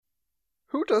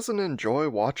Who doesn't enjoy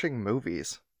watching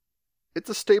movies? It's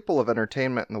a staple of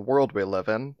entertainment in the world we live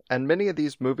in, and many of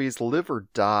these movies live or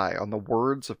die on the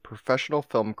words of professional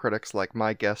film critics like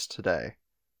my guest today.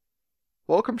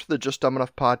 Welcome to the Just Dumb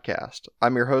Enough podcast.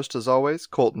 I'm your host as always,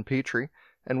 Colton Petrie,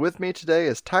 and with me today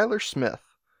is Tyler Smith.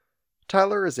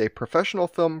 Tyler is a professional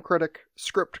film critic,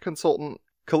 script consultant,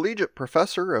 collegiate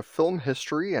professor of film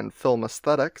history and film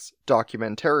aesthetics,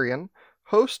 documentarian,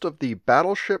 host of the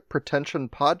Battleship Pretension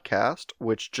podcast,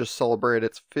 which just celebrated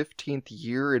its 15th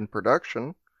year in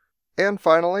production, and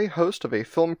finally, host of a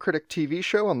film critic TV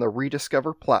show on the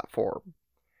Rediscover platform.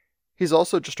 He's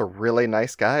also just a really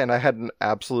nice guy, and I had an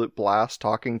absolute blast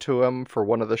talking to him for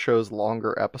one of the show's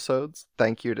longer episodes.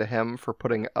 Thank you to him for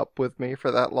putting up with me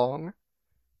for that long.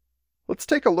 Let's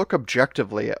take a look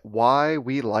objectively at why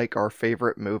we like our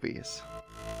favorite movies.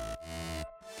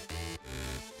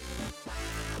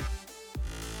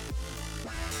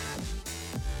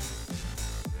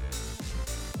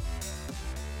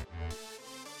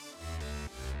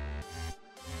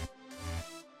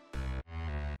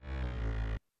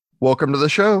 Welcome to the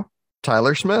show,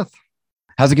 Tyler Smith.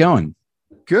 How's it going?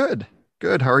 Good.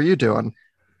 How are you doing?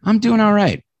 I'm doing all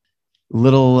right.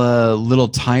 Little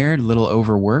tired, little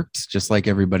overworked, just like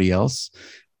everybody else.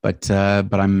 But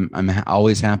I'm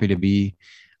always happy to be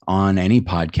on any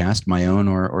podcast, my own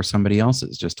or somebody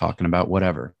else's, just talking about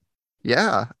whatever.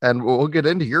 Yeah, and we'll get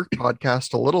into your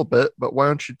podcast a little bit, but why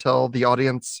don't you tell the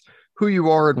audience who you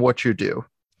are and what you do?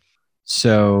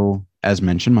 So, as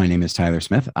mentioned, my name is Tyler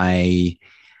Smith.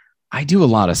 I do a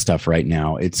lot of stuff right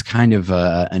now. It's kind of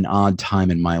an odd time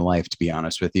in my life, to be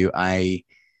honest with you. I'd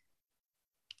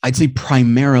say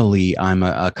primarily I'm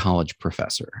a college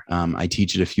professor. I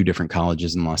teach at a few different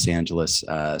colleges in Los Angeles.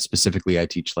 Specifically, I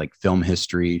teach like film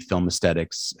history, film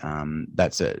aesthetics.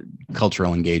 That's a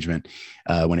cultural engagement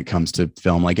when it comes to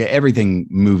film, like everything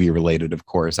movie related, of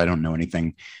course. I don't know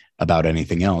anything about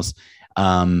anything else.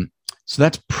 So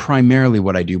that's primarily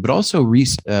what I do, but also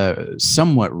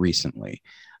somewhat recently,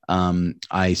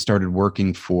 I started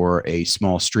working for a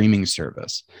small streaming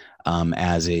service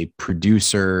as a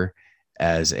producer,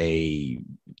 as a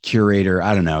curator.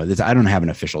 I don't know. I don't have an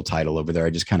official title over there. I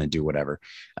just kind of do whatever.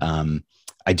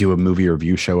 I do a movie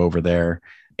review show over there.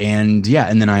 And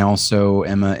then I also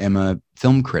am a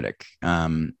film critic.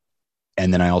 And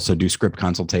then I also do script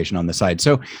consultation on the side.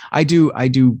 So I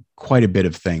do quite a bit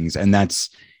of things. And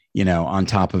that's, on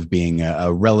top of being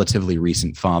a relatively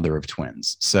recent father of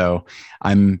twins. So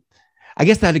I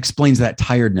guess that explains that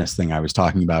tiredness thing I was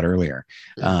talking about earlier.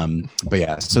 But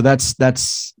yeah, so that's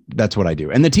what I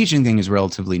do. And the teaching thing is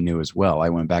relatively new as well. I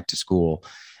went back to school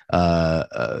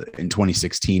in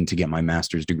 2016 to get my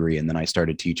master's degree, and then I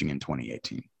started teaching in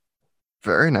 2018.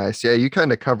 Very nice. Yeah, you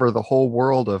kind of cover the whole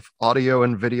world of audio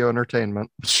and video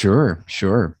entertainment. Sure.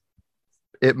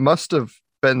 It must have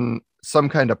been some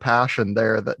kind of passion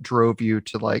there that drove you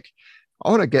to I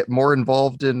want to get more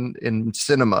involved in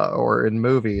cinema or in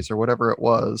movies or whatever it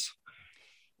was.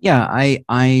 Yeah,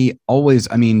 I always,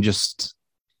 just,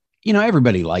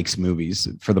 everybody likes movies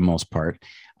for the most part.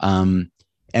 And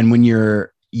when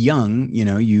you're young,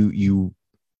 you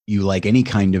like any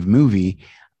kind of movie,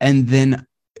 and then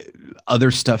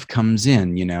other stuff comes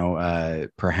in,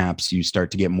 perhaps you start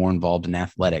to get more involved in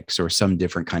athletics or some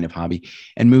different kind of hobby,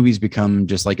 and movies become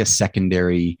just like a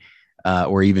secondary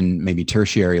or even maybe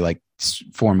tertiary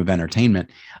form of entertainment.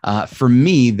 For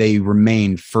me, they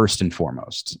remain first and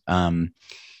foremost.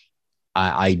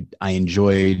 I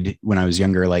enjoyed when I was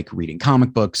younger, reading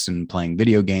comic books and playing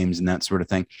video games and that sort of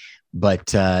thing. But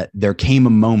there came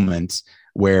a moment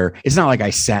where it's not like I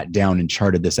sat down and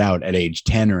charted this out at age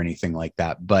 10 or anything like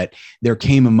that. But there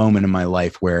came a moment in my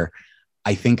life where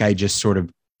I think I just sort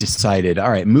of decided, all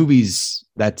right, movies,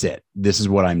 that's it. This is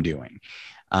what I'm doing.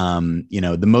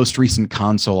 The most recent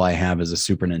console I have is a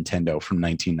Super Nintendo from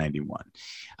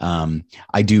 1991.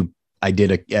 I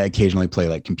did occasionally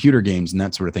play computer games and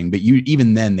that sort of thing, but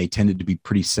even then they tended to be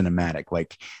pretty cinematic,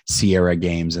 like Sierra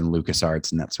Games and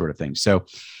LucasArts and that sort of thing. So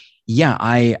yeah,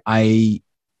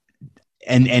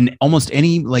 and almost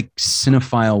any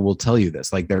cinephile will tell you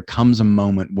this, there comes a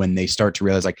moment when they start to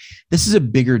realize this is a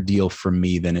bigger deal for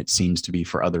me than it seems to be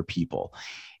for other people.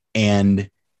 And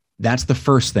that's the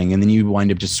first thing. And then you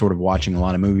wind up just sort of watching a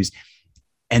lot of movies.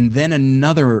 And then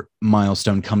another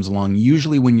milestone comes along,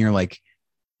 usually when you're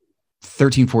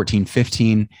 13, 14,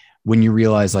 15, when you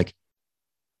realize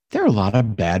there are a lot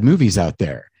of bad movies out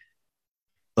there.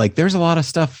 There's a lot of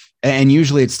stuff, and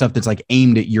usually it's stuff that's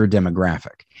aimed at your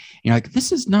demographic. You're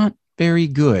this is not very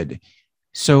good.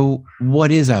 So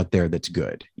what is out there that's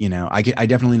good? I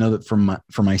definitely know that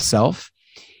for myself,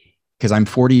 because I'm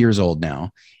 40 years old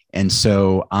now. And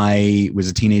so I was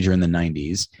a teenager in the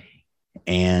 90s,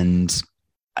 and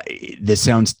this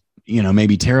sounds,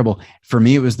 maybe terrible. For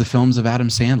me, it was the films of Adam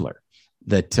Sandler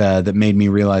that made me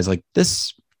realize, like,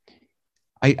 this,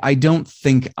 I don't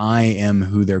think I am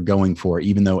who they're going for,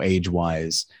 even though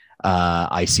age-wise,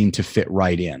 I seem to fit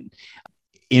right in.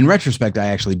 In retrospect, I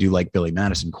actually do like Billy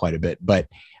Madison quite a bit, but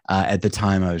at the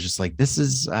time I was just like,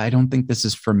 I don't think this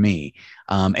is for me.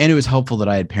 And it was helpful that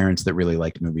I had parents that really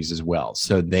liked movies as well.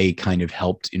 So they kind of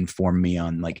helped inform me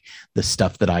on like the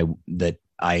stuff that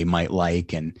I might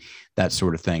like and that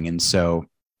sort of thing. And so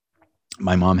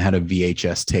my mom had a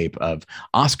VHS tape of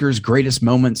Oscar's greatest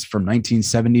moments from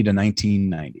 1970 to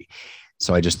 1990.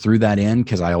 So I just threw that in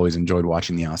because I always enjoyed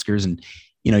watching the Oscars. And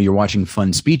you're watching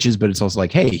fun speeches, but it's also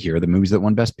like, hey, here are the movies that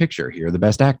won Best Picture. Here are the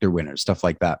Best Actor winners, stuff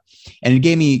like that. And it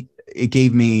gave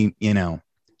me,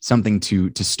 something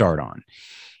to start on.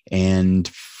 And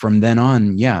from then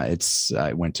on,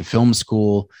 I went to film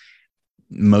school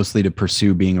mostly to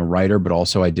pursue being a writer, but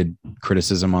also I did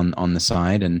criticism on the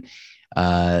side. And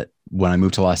when I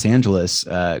moved to Los Angeles,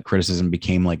 criticism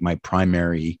became like my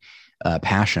primary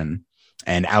passion.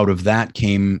 And out of that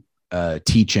came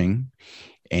teaching.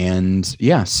 And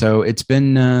yeah, so it's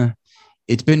been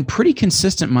pretty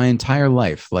consistent my entire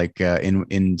life, like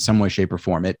in some way, shape, or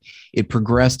form. It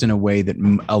progressed in a way that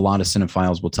a lot of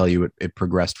cinephiles will tell you it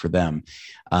progressed for them.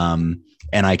 And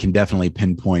I can definitely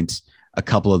pinpoint a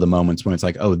couple of the moments when it's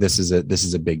like, oh, this is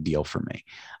a big deal for me.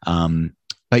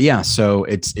 But yeah, so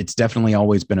it's definitely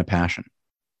always been a passion.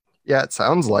 Yeah, it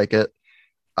sounds like it.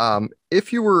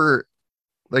 If you were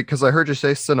like, because I heard you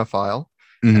say cinephile,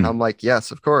 and I'm like, yes,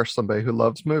 of course, somebody who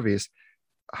loves movies.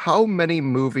 How many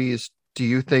movies do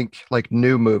you think, like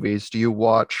new movies, do you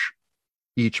watch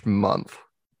each month?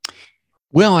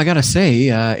 Well, I got to say,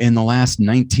 in the last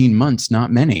 19 months,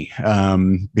 not many,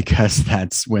 because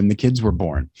that's when the kids were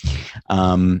born.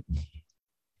 And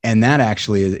that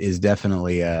actually is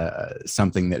definitely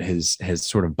something that has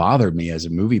sort of bothered me as a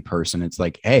movie person. It's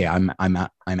like, hey, I'm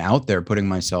out there putting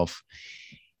myself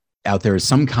out there as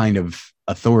some kind of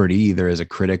authority, either as a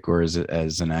critic or as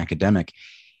an academic.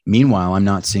 Meanwhile, I'm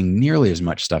not seeing nearly as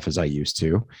much stuff as I used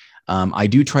to. I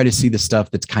do try to see the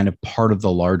stuff that's kind of part of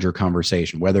the larger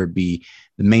conversation, whether it be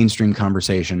the mainstream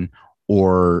conversation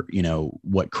or,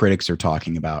 what critics are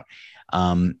talking about.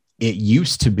 It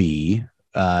used to be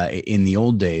in the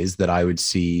old days that I would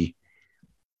see,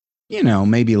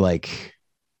 maybe like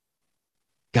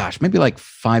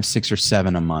 5, 6, or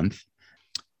 7 a month.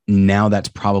 Now that's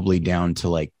probably down to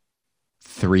like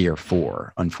 3 or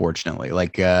 4, unfortunately.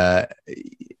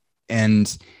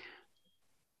 And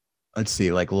let's see,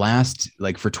 for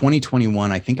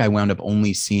 2021, I think I wound up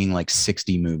only seeing like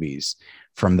 60 movies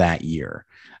from that year.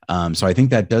 So I think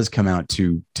that does come out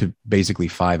to basically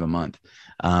 5 a month.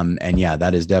 And yeah,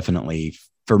 that is definitely,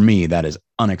 for me, that is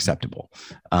unacceptable.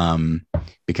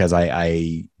 Because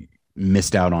I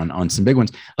missed out on some big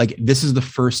ones. Like, this is the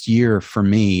first year for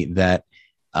me that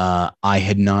I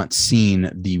had not seen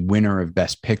the winner of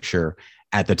Best Picture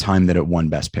at the time that it won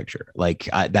Best Picture.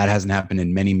 That hasn't happened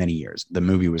in many, many years. The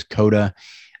movie was Coda.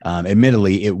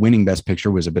 Admittedly, it winning Best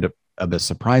Picture was a bit of a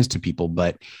surprise to people,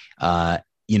 but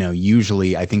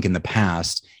usually I think in the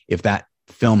past, if that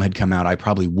film had come out, I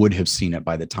probably would have seen it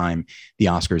by the time the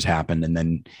Oscars happened,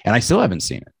 and I still haven't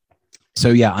seen it. So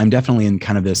yeah, I'm definitely in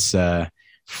kind of this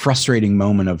frustrating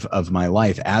moment of my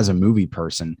life as a movie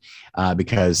person,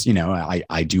 because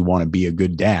I do want to be a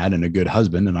good dad and a good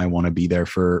husband, and I want to be there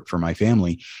for my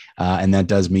family, and that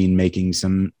does mean making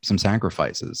some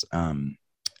sacrifices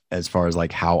as far as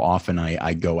like how often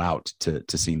I go out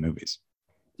to see movies.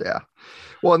 Yeah,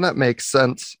 well, and that makes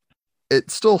sense.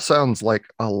 It still sounds like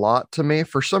a lot to me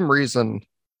for some reason.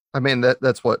 I mean,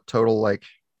 that's what total, like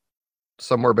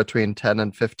somewhere between 10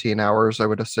 and 15 hours, I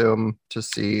would assume, to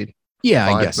see. Yeah,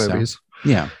 5 I guess movies. So.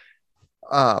 Yeah.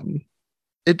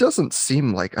 It doesn't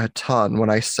seem like a ton when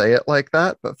I say it like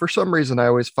that, but for some reason I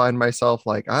always find myself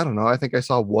like, I don't know, I think I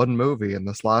saw 1 movie in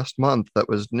this last month that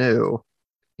was new,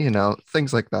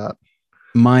 things like that.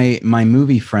 My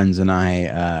movie friends and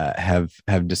I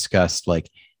have discussed, like,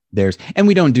 and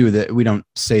we don't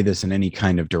say this in any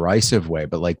kind of derisive way,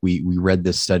 but like we read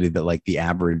this study that like the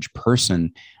average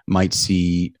person might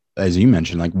see, as you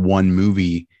mentioned, like 1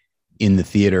 movie in the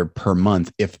theater per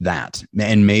month, if that.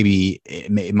 And maybe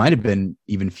it might have been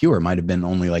even fewer. It might have been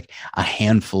only like a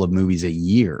handful of movies a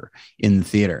year in the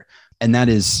theater. And that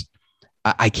is,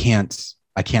 I can't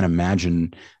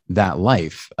imagine that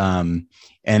life. And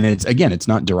it's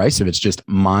not derisive. It's just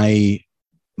my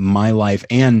life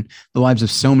and the lives of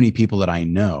so many people that I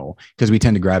know, because we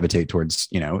tend to gravitate towards,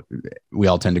 we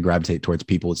all tend to gravitate towards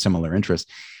people with similar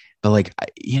interests. but like,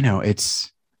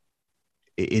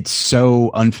 it's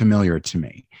so unfamiliar to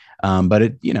me.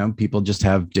 But people just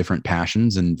have different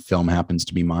passions, and film happens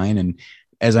to be mine. And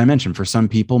as I mentioned, for some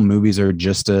people, movies are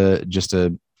just a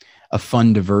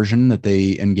fun diversion that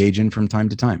they engage in from time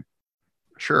to time.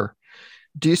 Sure.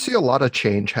 Do you see a lot of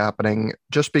change happening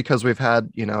just because we've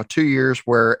had, 2 years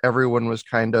where everyone was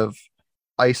kind of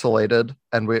isolated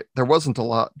and there wasn't a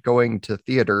lot going to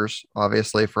theaters,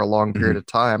 obviously, for a long period Mhm. of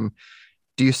time?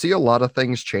 Do you see a lot of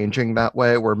things changing that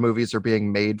way where movies are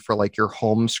being made for like your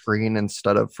home screen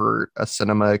instead of for a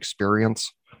cinema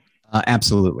experience?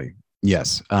 Absolutely.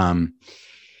 Yes.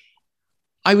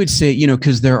 I would say,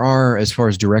 because there are, as far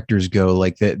as directors go,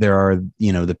 like there are,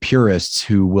 the purists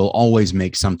who will always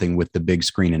make something with the big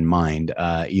screen in mind,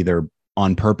 either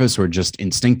on purpose or just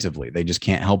instinctively. They just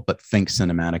can't help but think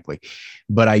cinematically.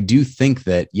 But I do think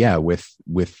that, yeah, with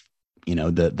the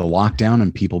lockdown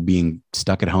and people being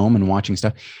stuck at home and watching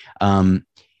stuff, um,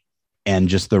 and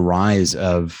just the rise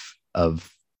of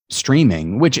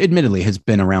streaming, which admittedly has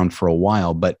been around for a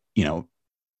while, but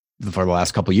for the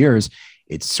last couple of years,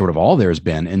 it's sort of all there's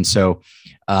been. And so,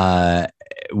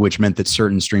 which meant that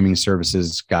certain streaming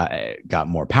services got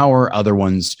more power. Other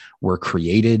ones were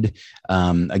created.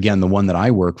 Again, the one that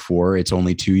I work for, it's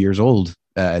only 2 years old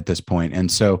at this point. And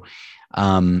so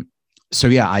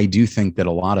yeah, I do think that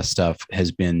a lot of stuff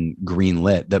has been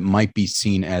greenlit that might be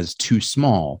seen as too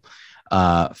small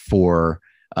for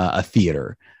a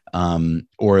theater,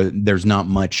 or there's not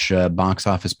much box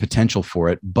office potential for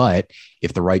it. But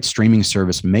if the right streaming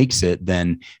service makes it,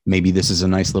 then maybe this is a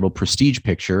nice little prestige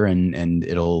picture, and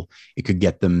it could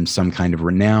get them some kind of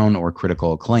renown or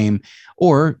critical acclaim.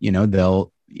 Or you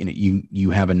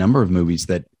have a number of movies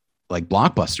that, like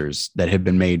blockbusters, that have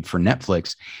been made for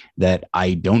Netflix that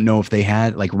I don't know if they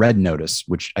had, like Red Notice,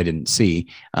 which I didn't see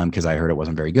because I heard it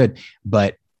wasn't very good.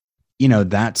 But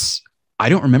that's, I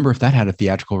don't remember if that had a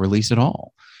theatrical release at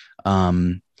all.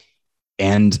 Um,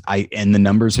 and the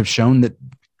numbers have shown that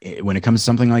when it comes to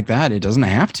something like that, it doesn't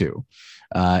have to.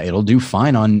 It'll do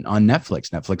fine on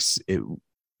Netflix. Netflix, it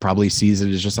probably sees it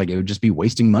as just like it would just be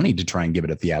wasting money to try and give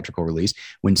it a theatrical release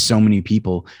when so many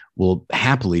people will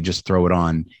happily just throw it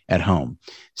on at home.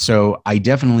 So I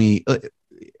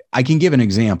can give an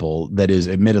example that is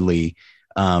admittedly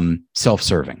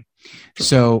self-serving.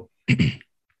 So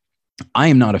I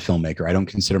am not a filmmaker. I don't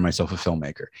consider myself a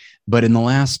filmmaker. But in the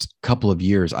last couple of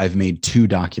years, I've made two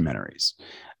documentaries.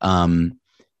 Um,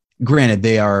 Granted,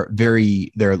 they're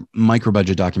micro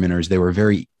budget documentaries.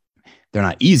 They're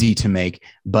not easy to make,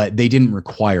 but they didn't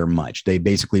require much. They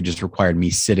basically just required me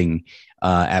sitting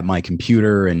at my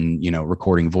computer and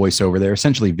recording voiceover. They're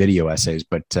essentially video essays,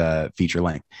 but feature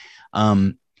length.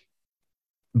 Um,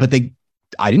 but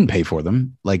I didn't pay for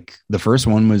them. Like the first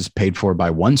one was paid for by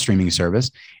one streaming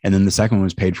service, and then the second one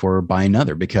was paid for by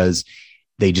another because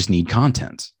they just need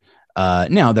content.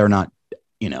 Now they're not,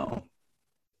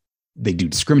 they do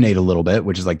discriminate a little bit,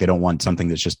 which is like they don't want something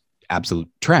that's just absolute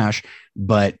trash,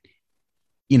 but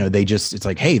it's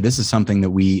like, hey, this is something that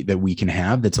we can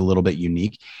have that's a little bit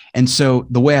unique. And so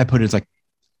the way I put it is like,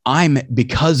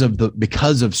 because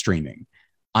of streaming,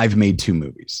 I've made two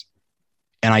movies.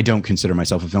 And I don't consider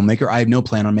myself a filmmaker. I have no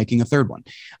plan on making a third one.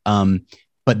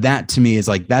 But that to me is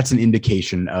like, that's an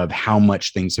indication of how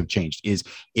much things have changed. Is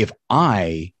if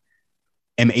I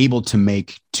am able to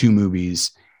make two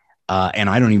movies, and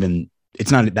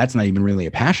that's not even really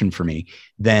a passion for me,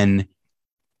 then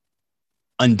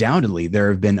undoubtedly there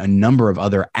have been a number of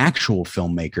other actual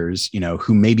filmmakers,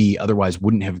 who maybe otherwise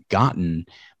wouldn't have gotten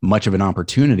much of an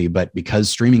opportunity, but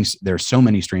because there's so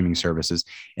many streaming services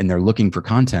and they're looking for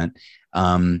content,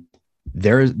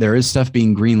 there is stuff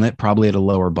being greenlit probably at a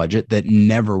lower budget that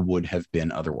never would have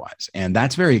been otherwise. And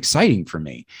that's very exciting for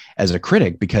me as a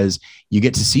critic, because you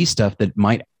get to see stuff that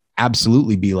might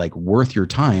absolutely be like worth your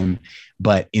time.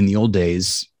 But in the old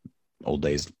days,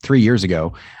 3 years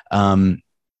ago,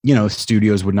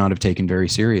 studios would not have taken very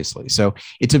seriously. So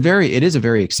it is a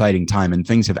very exciting time, and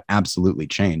things have absolutely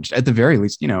changed. At the very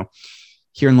least,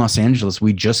 here in Los Angeles,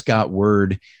 we just got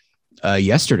word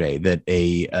yesterday that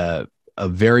a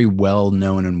very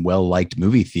well-known and well-liked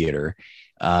movie theater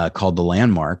called The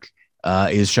Landmark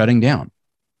is shutting down.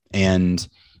 And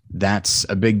that's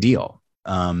a big deal.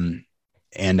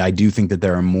 And I do think that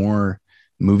there are more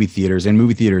movie theaters and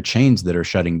movie theater chains that are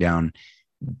shutting down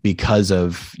because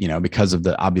of the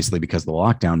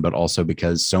lockdown, but also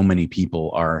because so many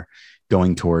people are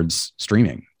going towards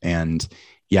streaming. And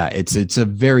yeah, it's a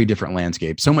very different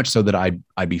landscape. So much so that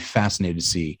I'd be fascinated to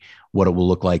see what it will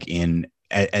look like in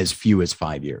as few as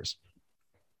 5 years.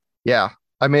 Yeah.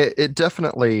 I mean, it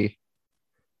definitely,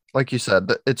 like you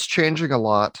said, it's changing a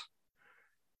lot.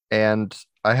 and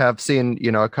I have seen,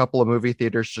 a couple of movie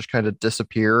theaters just kind of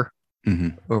disappear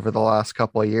Mhm. over the last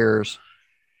couple of years.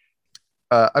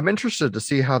 I'm interested to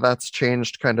see how that's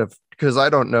changed, kind of, because I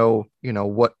don't know,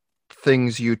 what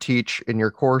things you teach in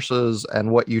your courses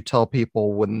and what you tell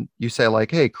people when you say,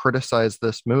 like, hey, criticize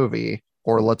this movie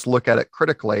or let's look at it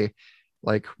critically,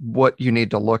 like what you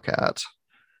need to look at.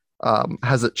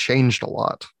 Has it changed a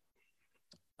lot?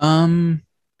 Um,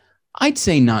 I'd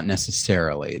say not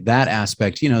necessarily. That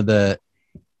aspect, the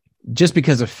just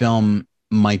because a film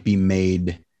might be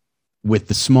made with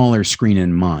the smaller screen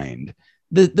in mind,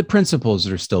 the principles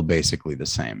are still basically the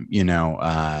same,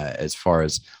 as far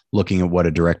as looking at what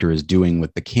a director is doing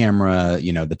with the camera,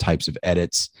 the types of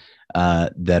edits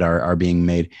that are being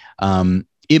made.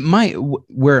 It might,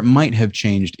 where it might have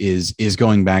changed is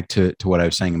going back to what I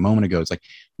was saying a moment ago. It's like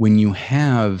when you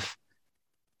have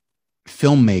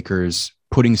filmmakers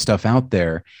putting stuff out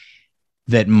there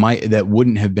that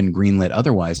wouldn't have been greenlit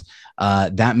otherwise,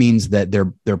 that means that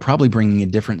they're probably bringing a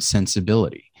different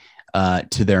sensibility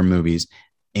to their movies,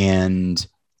 and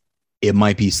it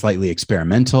might be slightly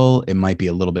experimental. It might be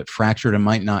a little bit fractured. It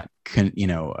might not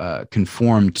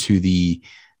conform to the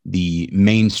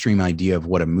mainstream idea of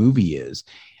what a movie is,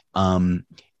 and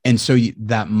so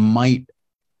that might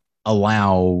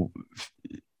allow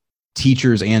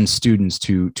teachers and students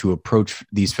to approach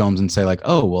these films and say, like,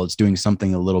 oh, well, it's doing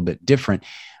something a little bit different.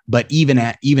 But even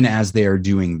as they're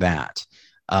doing that,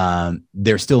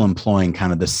 they're still employing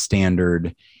kind of the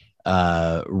standard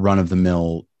run of the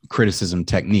mill criticism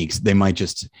techniques. They might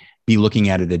just be looking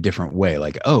at it a different way,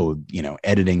 like, oh,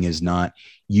 editing is not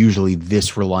usually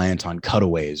this reliant on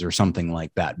cutaways or something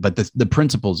like that. But the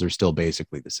principles are still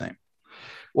basically the same.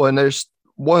 Well, and there's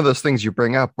one of those things you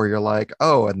bring up where you're like,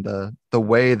 oh, and the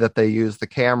way that they use the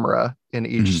camera in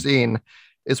each Mhm. scene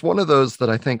is one of those that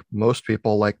I think most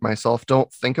people like myself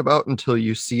don't think about until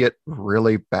you see it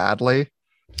really badly.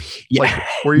 Yeah. Like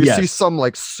where you see Yes. some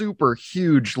like super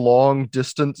huge long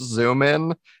distance zoom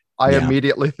in, I Yeah.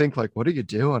 immediately think, like, what are you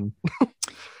doing?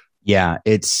 Yeah,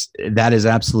 that is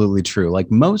absolutely true. Like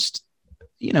most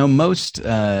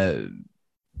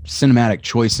cinematic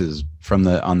choices on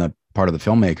the part of the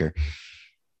filmmaker,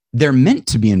 they're meant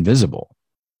to be invisible.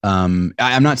 I'm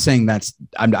not saying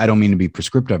I don't mean to be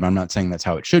prescriptive. I'm not saying that's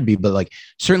how it should be, but like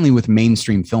certainly with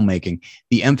mainstream filmmaking,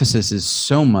 the emphasis is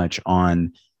so much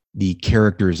on the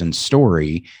characters and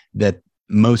story that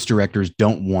most directors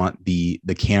don't want the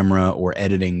camera or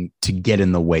editing to get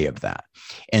in the way of that.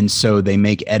 And so they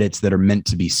make edits that are meant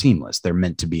to be seamless. They're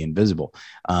meant to be invisible.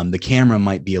 The camera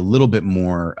might be a little bit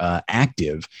more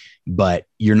active, but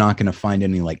you're not going to find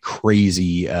any like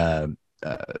crazy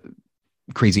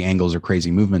angles or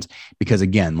crazy movements, because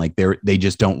again, like they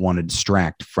just don't want to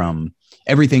distract from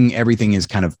everything. Everything is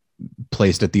kind of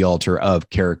placed at the altar of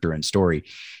character and story.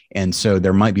 And so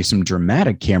there might be some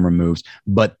dramatic camera moves,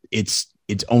 but it's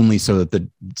only so that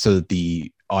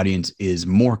the audience is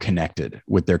more connected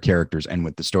with their characters and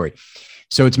with the story.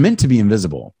 So it's meant to be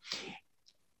invisible.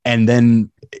 And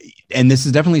this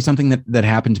is definitely something that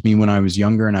happened to me when I was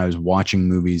younger and I was watching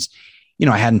movies.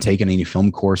 I hadn't taken any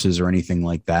film courses or anything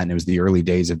like that. And it was the early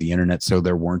days of the internet. So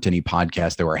there weren't any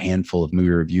podcasts. There were a handful of movie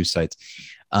review sites.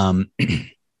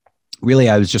 Really,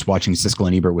 I was just watching Siskel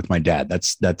and Ebert with my dad.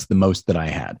 That's the most that I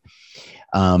had.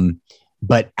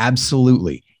 But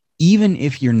absolutely, even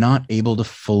if you're not able to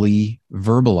fully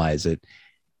verbalize it,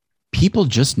 people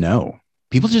just know.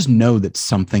 People just know that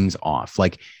something's off.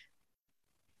 Like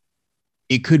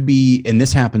it could be, and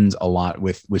this happens a lot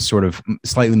with sort of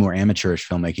slightly more amateurish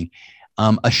filmmaking.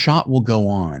 A shot will go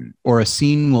on or a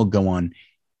scene will go on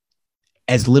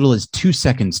as little as 2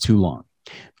 seconds too long.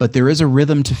 But there is a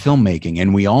rhythm to filmmaking,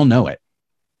 and we all know it.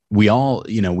 We all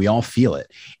feel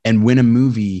it. And when a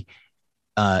movie,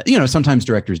 sometimes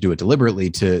directors do it deliberately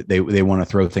they want to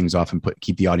throw things off and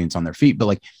keep the audience on their feet. But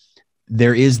like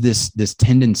there is this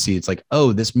tendency. It's like,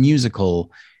 oh, this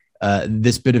musical,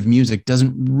 this bit of music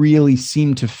doesn't really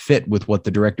seem to fit with what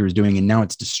the director is doing, and now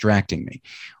it's distracting me.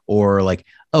 Or like,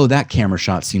 oh, that camera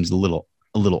shot seems a little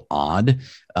odd.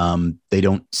 They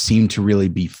don't seem to really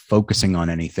be focusing on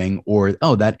anything. Or,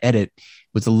 oh, that edit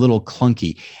was a little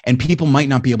clunky. And people might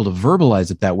not be able to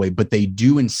verbalize it that way, but they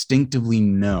do instinctively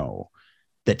know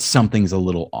that something's a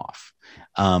little off.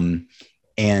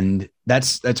 And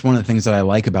that's one of the things that I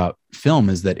like about film,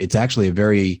 is that it's actually a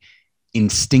very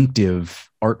instinctive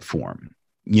art form.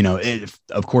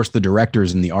 Of course, the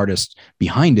directors and the artists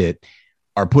behind it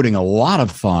are putting a lot of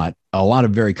thought, a lot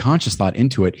of very conscious thought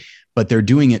into it, but they're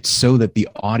doing it so that the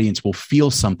audience will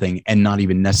feel something and not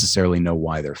even necessarily know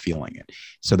why they're feeling it.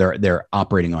 So they're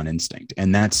operating on instinct.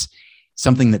 And that's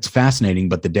something that's fascinating.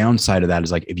 But the downside of that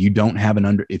is like, if you don't have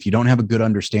a good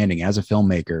understanding as a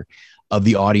filmmaker of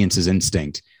the audience's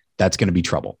instinct, that's going to be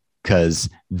trouble, because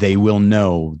they will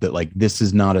know that like this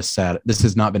has not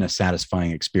been a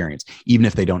satisfying experience, even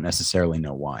if they don't necessarily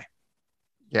know why.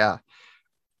 Yeah.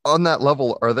 On that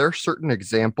level, are there certain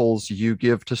examples you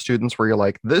give to students where you're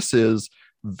like, this is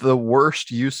the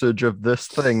worst usage of this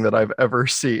thing that I've ever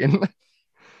seen?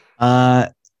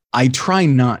 I try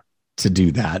not to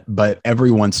do that, but every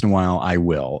once in a while I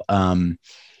will.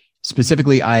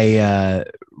 Specifically, I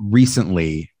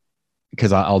recently,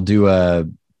 because I'll do a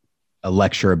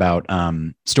lecture about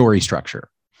story structure,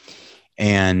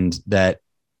 and that,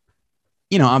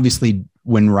 obviously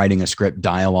when writing a script,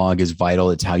 dialogue is vital.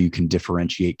 It's how you can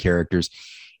differentiate characters,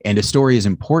 and a story is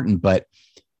important, but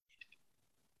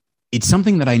it's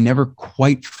something that I never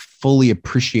quite fully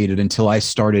appreciated until I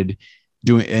started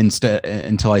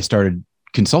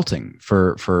consulting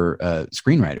for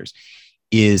screenwriters,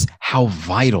 is how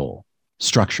vital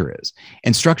structure is.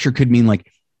 And structure could mean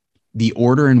like the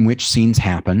order in which scenes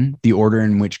happen, the order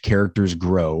in which characters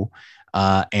grow,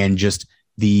 and just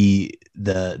the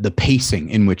pacing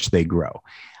in which they grow.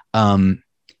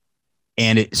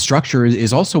 Structure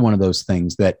is also one of those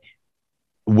things that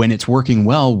when it's working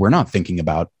well, we're not thinking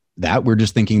about that. We're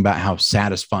just thinking about how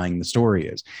satisfying the story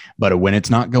is. But when it's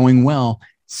not going well,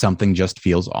 something just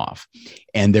feels off.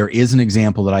 And there is an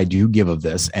example that I do give of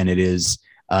this, and it is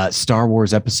Star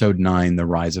Wars Episode 9, The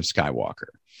Rise of Skywalker.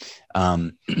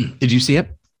 Did you see it?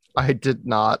 I did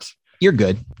not. You're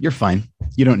good. You're fine.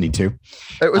 You don't need to.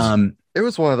 It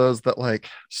was one of those that like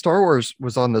Star Wars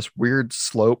was on this weird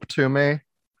slope to me.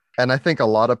 And I think a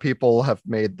lot of people have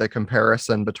made the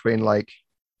comparison between like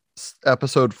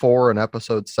Episode 4 and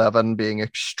Episode 7 being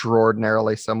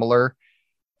extraordinarily similar.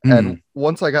 And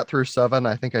once I got through 7,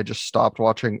 I think I just stopped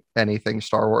watching anything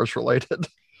Star Wars related.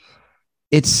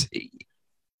 It's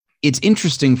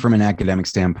interesting from an academic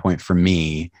standpoint for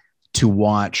me to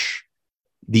watch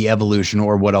the evolution,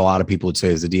 or what a lot of people would say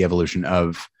is the de-evolution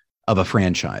of a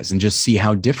franchise, and just see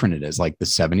how different it is. Like the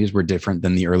 70s were different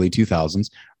than the early 2000s.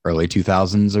 Early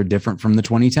 2000s are different from the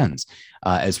 2010s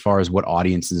as far as what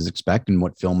audiences expect and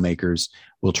what filmmakers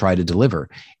will try to deliver.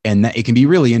 And that it can be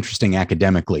really interesting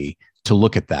academically to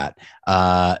look at that,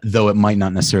 though it might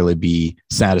not necessarily be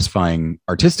satisfying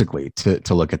artistically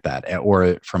to look at that,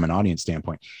 or from an audience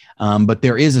standpoint. But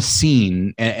there is a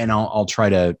scene, and I'll try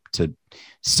to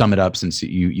sum it up since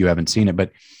you haven't seen it.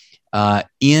 But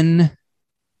in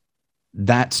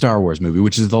that Star Wars movie,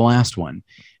 which is the last one,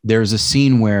 there's a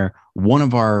scene where one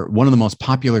of the most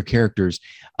popular characters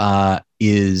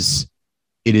is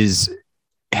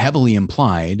heavily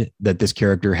implied that this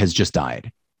character has just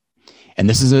died. And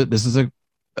this is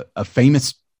a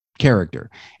famous character,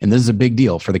 and this is a big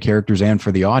deal for the characters and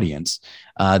for the audience,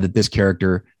 that this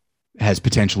character has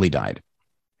potentially died.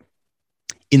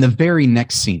 In the very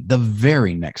next scene,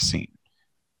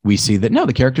 we see that no,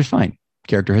 the character's fine. The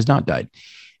character has not died.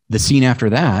 The scene after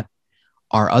that,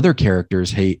 our other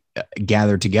characters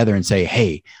gather together and say,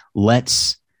 "Hey,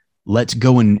 let's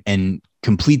go and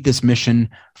complete this mission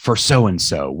for so and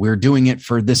so. We're doing it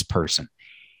for this person."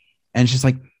 And it's just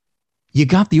like, you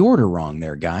got the order wrong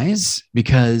there, guys,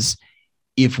 because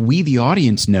if we, the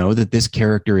audience, know that this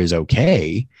character is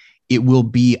okay, it will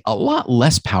be a lot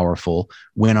less powerful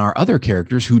when our other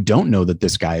characters who don't know that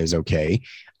this guy is okay,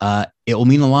 it will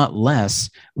mean a lot less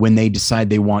when they decide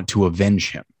they want to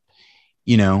avenge him,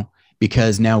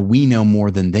 because now we know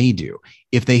more than they do.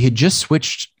 If they had just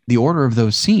switched the order of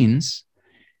those scenes,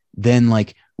 then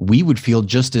like we would feel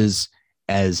just as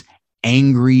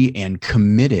angry and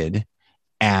committed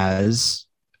as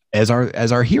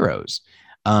our heroes.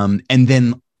 And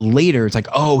then later it's like,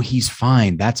 oh, he's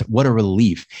fine. What a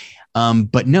relief.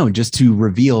 But no, just to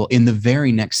reveal in the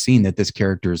very next scene that this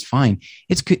character is fine,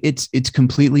 it's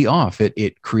completely off.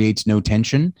 It creates no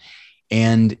tension,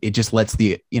 and it just lets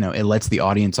the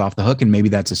audience off the hook. And maybe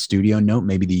that's a studio note.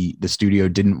 Maybe the studio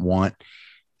didn't want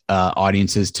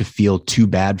audiences to feel too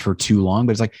bad for too long,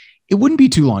 but it's like, it wouldn't be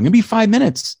too long. It'd be 5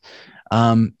 minutes.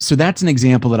 So that's an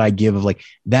example that I give of like,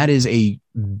 that is a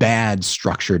bad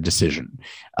structured decision,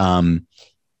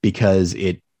 because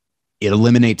it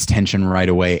eliminates tension right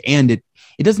away. And it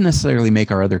doesn't necessarily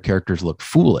make our other characters look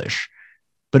foolish,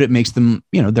 but it makes them,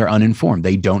 they're uninformed.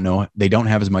 They don't know, they don't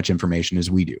have as much information as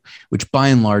we do, which by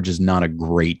and large is not a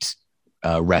great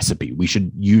recipe. We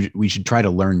should try to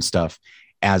learn stuff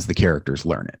as the characters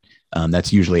learn it.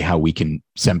 That's usually how we can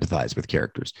sympathize with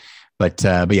characters. But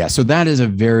yeah, so that is a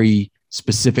very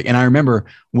specific. And I remember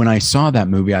when I saw that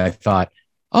movie, I thought,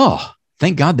 oh,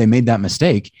 thank God they made that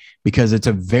mistake, because it's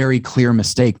a very clear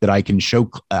mistake that I can show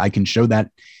that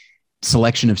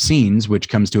selection of scenes, which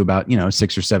comes to about,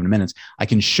 6 or 7 minutes, I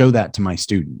can show that to my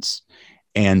students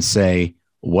and say,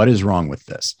 what is wrong with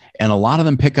this? And a lot of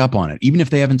them pick up on it, even if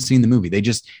they haven't seen the movie.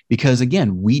 Because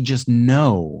again, we just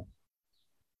know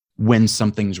when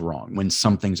something's wrong, when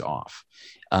something's off,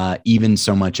 even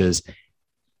so much as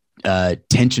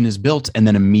tension is built and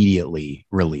then immediately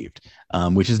relieved,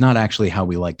 which is not actually how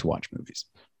we like to watch movies.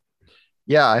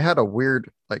 Yeah, I had a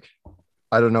weird,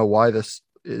 I don't know why this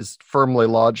is firmly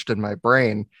lodged in my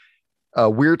brain, a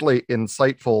weirdly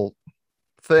insightful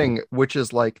thing, which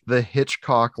is like the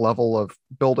Hitchcock level of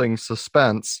building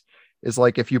suspense is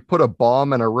like if you put a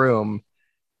bomb in a room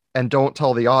and don't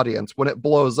tell the audience, when it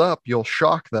blows up, you'll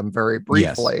shock them very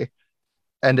briefly. Yes.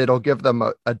 And it'll give them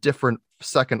a different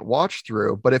second watch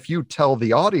through. But if you tell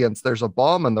the audience there's a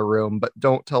bomb in the room, but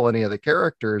don't tell any of the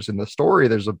characters in the story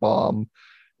there's a bomb,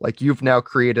 like you've now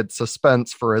created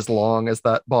suspense for as long as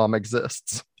that bomb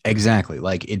exists. Exactly.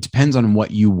 Like it depends on what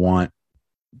you want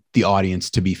the audience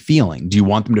to be feeling. Do you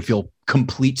want them to feel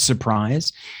complete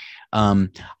surprise?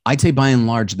 I'd say by and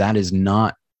large, that is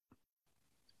not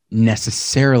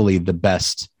necessarily the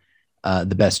best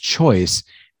choice,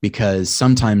 because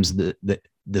sometimes the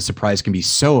surprise can be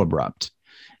so abrupt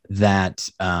that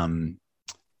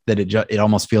it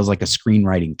almost feels like a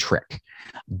screenwriting trick.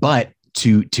 But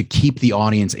to keep the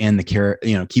audience and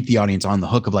keep the audience on the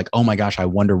hook of like, oh my gosh, I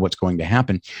wonder what's going to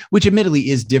happen, which admittedly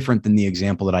is different than the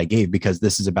example that I gave, because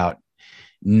this is about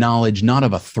knowledge, not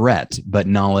of a threat, but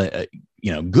knowledge,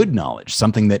 good knowledge,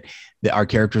 something that our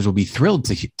characters will be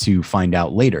thrilled to find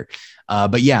out later.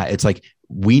 But yeah, it's like,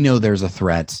 we know there's a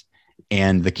threat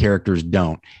and the characters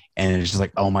don't. And it's just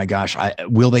like, oh my gosh,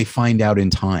 will they find out in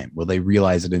time? Will they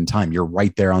realize it in time? You're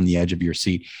right there on the edge of your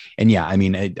seat. And yeah, I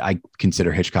mean, I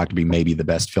consider Hitchcock to be maybe the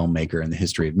best filmmaker in the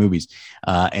history of movies.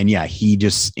 And yeah, he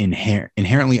just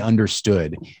inherently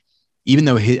understood, even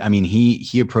though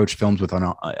he approached films with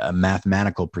a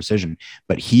mathematical precision,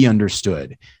 but he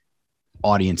understood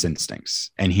audience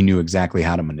instincts and he knew exactly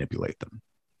how to manipulate them.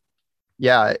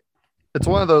 Yeah. It's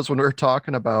one of those when we're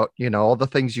talking about, all the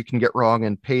things you can get wrong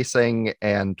in pacing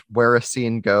and where a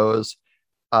scene goes.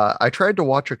 I tried to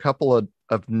watch a couple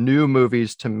of new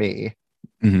movies to me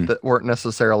that weren't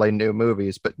necessarily new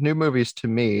movies, but new movies to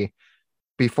me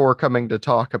before coming to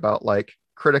talk about like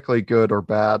critically good or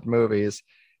bad movies.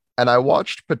 And I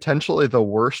watched potentially the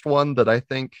worst one that I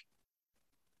think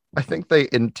they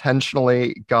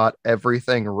intentionally got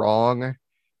everything wrong.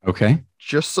 Okay.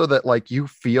 Just so that like you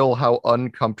feel how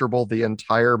uncomfortable the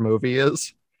entire movie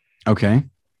is. Okay.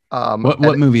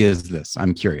 What movie is this?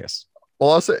 I'm curious.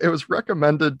 Well, also, it was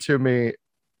recommended to me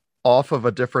off of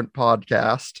a different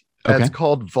podcast. Okay. It's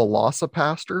called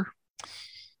VelociPastor.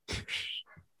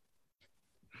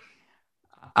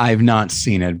 I've not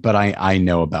seen it, but I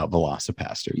know about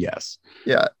VelociPastor. Yes.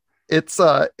 Yeah. It's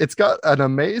got an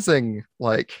amazing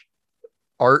like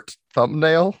art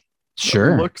thumbnail.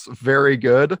 Sure. It looks very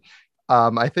good.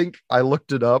 I think I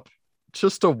looked it up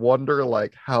just to wonder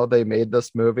like how they made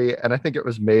this movie. And I think it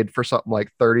was made for something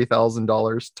like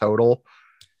 $30,000 total.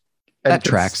 And that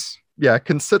tracks. Yeah.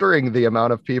 Considering the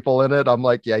amount of people in it, I'm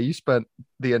like, yeah, you spent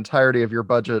the entirety of your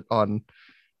budget on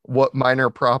what minor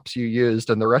props you used.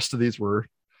 And the rest of these were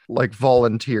like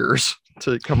volunteers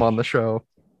to come on the show.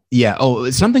 Yeah. Oh,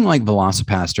 something like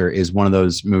VelociPastor is one of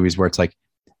those movies where it's like,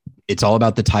 it's all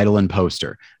about the title and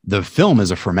poster. The film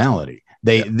is a formality.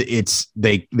 They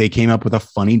came up with a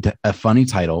funny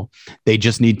title. They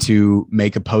just need to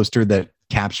make a poster that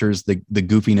captures the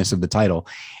goofiness of the title,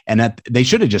 and that they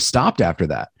should have just stopped after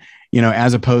that.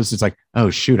 As opposed to it's like, oh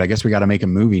shoot, I guess we got to make a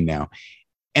movie now.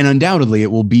 And undoubtedly,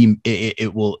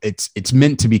 it's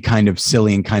meant to be kind of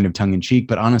silly and kind of tongue in cheek.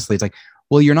 But honestly, it's like,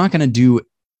 well, you're not going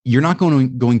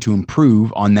to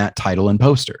improve on that title and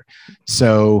poster.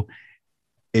 So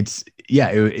it's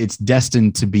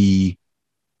destined to be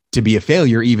a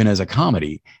failure, even as a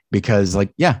comedy, because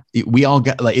we all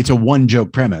got like, it's a one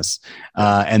joke premise,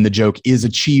 and the joke is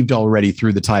achieved already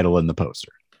through the title and the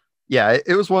poster. Yeah,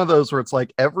 it was one of those where it's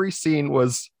like every scene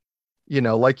was,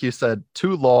 like you said,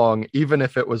 too long, even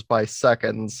if it was by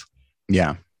seconds.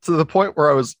 Yeah. To the point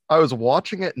where I was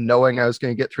watching it knowing I was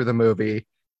going to get through the movie,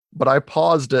 but I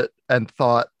paused it and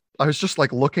thought, I was just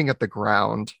like looking at the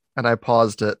ground, and I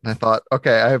paused it and I thought,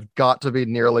 okay, I have got to be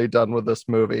nearly done with this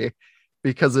movie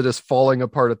because it is falling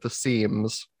apart at the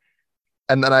seams.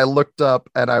 And then I looked up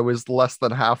and I was less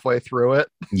than halfway through it.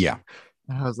 Yeah.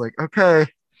 And I was like, okay,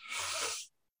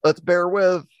 let's bear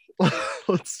with.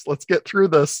 let's get through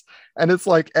this. And it's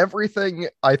like everything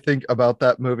I think about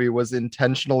that movie was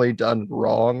intentionally done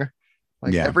wrong.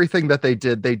 Like everything that they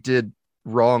did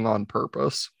wrong on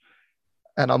purpose.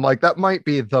 And I'm like, that might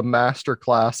be the master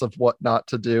class of what not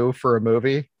to do for a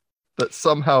movie that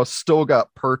somehow still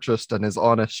got purchased and is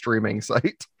on a streaming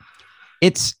site.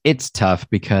 It's tough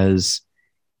because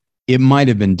it might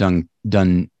have been done,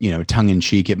 tongue in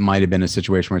cheek. It might have been a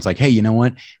situation where it's like, hey, you know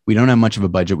what? We don't have much of a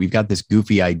budget. We've got this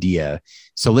goofy idea.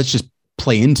 So let's just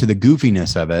play into the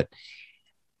goofiness of it.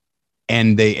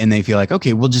 And they feel like,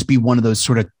 okay, we'll just be one of those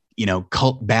sort of,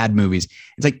 cult bad movies.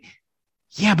 It's like,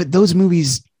 yeah, but those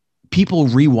movies, people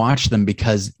rewatch them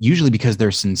usually because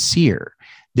they're sincere.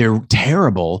 They're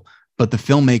terrible, but the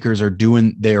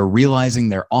filmmakers they're realizing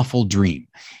their awful dream.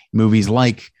 Movies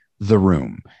like The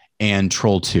Room and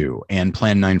Troll 2 and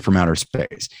Plan 9 from Outer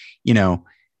Space. You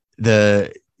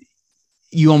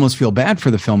almost feel bad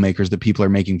for the filmmakers that people are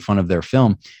making fun of their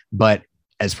film. But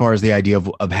as far as the idea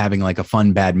of having like a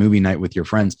fun, bad movie night with your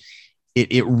friends,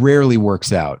 it rarely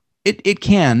works out. It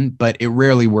can, but it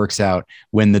rarely works out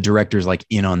when the director's like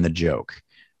in on the joke.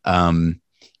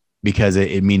 Because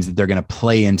it means that they're going to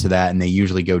play into that, and they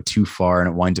usually go too far, and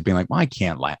it winds up being like, well, I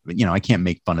can't laugh, I can't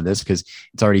make fun of this because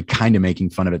it's already kind of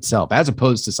making fun of itself, as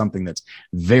opposed to something that's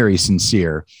very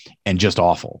sincere and just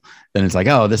awful. Then it's like,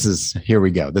 oh, here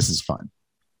we go. This is fun.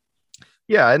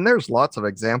 Yeah, and there's lots of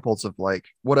examples of like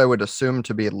what I would assume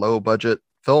to be low budget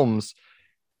films.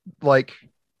 Like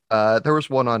there was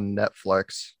one on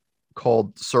Netflix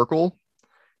called Circle.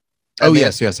 Oh,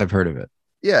 yes, I've heard of it.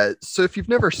 Yeah, so if you've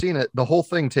never seen it, the whole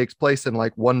thing takes place in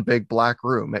like one big black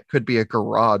room. It could be a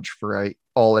garage for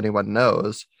all anyone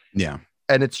knows. Yeah.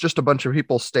 And it's just a bunch of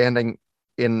people standing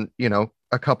in,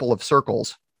 a couple of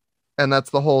circles. And that's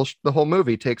the whole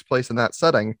movie takes place in that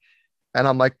setting. And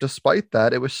I'm like, despite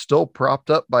that, it was still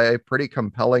propped up by a pretty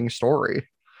compelling story.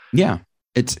 Yeah.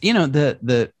 It's,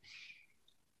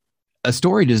 a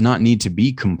story does not need to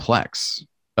be complex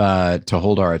to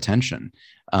hold our attention.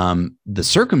 The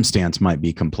circumstance might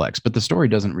be complex, but the story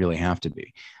doesn't really have to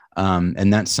be.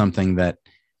 And that's something that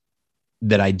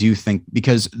I do think,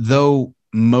 because though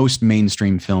most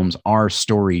mainstream films are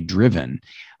story driven,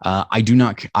 I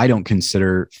don't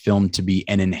consider film to be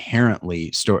an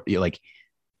inherently story. Like,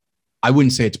 I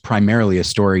wouldn't say it's primarily a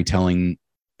storytelling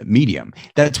medium.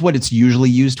 That's what it's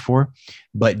usually used for,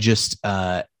 but just,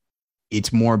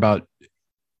 it's more about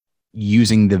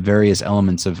using the various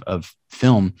elements of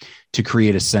film to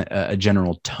create a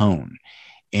general tone.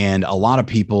 And a lot of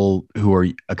people who are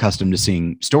accustomed to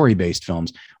seeing story-based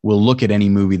films will look at any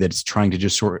movie that's trying to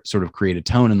just sort of create a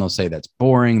tone, and they'll say that's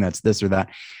boring, that's this or that,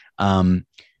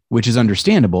 which is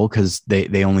understandable because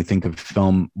they only think of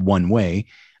film one way.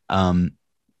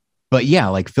 But yeah,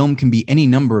 like film can be any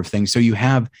number of things. So you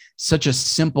have such a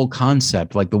simple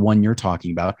concept like the one you're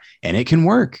talking about, and it can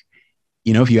work.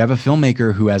 If you have a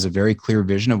filmmaker who has a very clear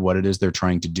vision of what it is they're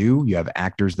trying to do, you have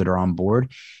actors that are on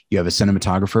board, you have a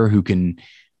cinematographer who can,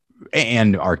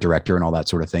 and art director and all that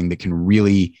sort of thing, that can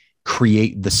really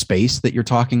create the space that you're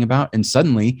talking about. And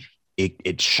suddenly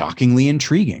it's shockingly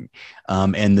intriguing.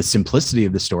 And the simplicity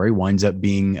of the story winds up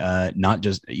being not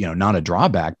just, not a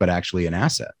drawback, but actually an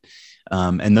asset.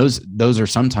 And those are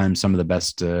sometimes some of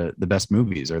the best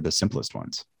movies, or the simplest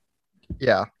ones.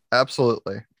 Yeah,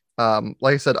 absolutely.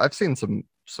 Like I said, I've seen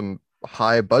some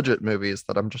high budget movies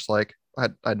that I'm just like,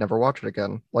 I'd never watch it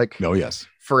again. Like, oh yes,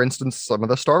 for instance, some of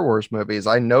the Star Wars movies,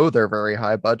 I know they're very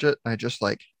high budget. I just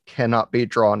like cannot be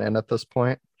drawn in at this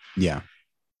point. Yeah.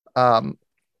 Are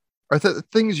the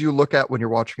things you look at when you're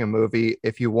watching a movie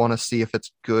if you want to see if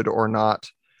it's good or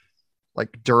not,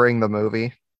 like during the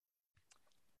movie?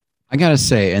 I gotta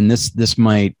say, and this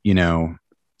might,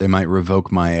 they might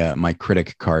revoke my my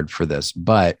critic card for this,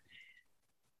 but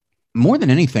more than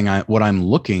anything, what I'm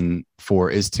looking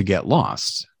for is to get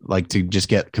lost, like to just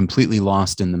get completely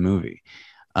lost in the movie.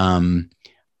 And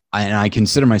I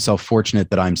consider myself fortunate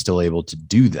that I'm still able to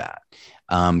do that.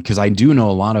 Because I do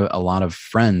know a lot of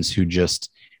friends who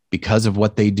just, because of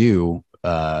what they do,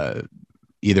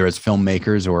 either as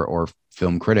filmmakers or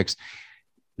film critics,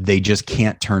 they just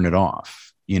can't turn it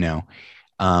off,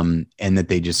 and that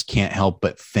they just can't help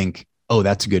but think, oh,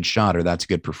 that's a good shot, or that's a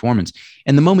good performance.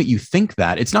 And the moment you think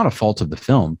that, it's not a fault of the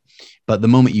film, but the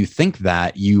moment you think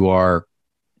that, you are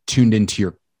tuned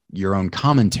into your own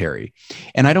commentary.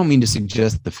 And I don't mean to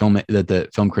suggest that the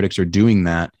film critics are doing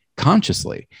that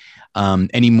consciously,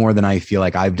 any more than I feel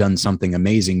like I've done something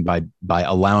amazing by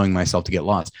allowing myself to get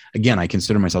lost. Again, I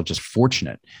consider myself just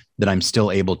fortunate that I'm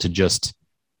still able to just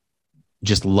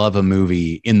love a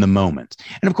movie in the moment.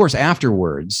 And of course,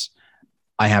 afterwards,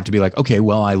 I have to be like, okay,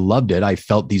 well, I loved it. I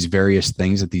felt these various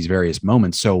things at these various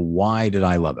moments. So why did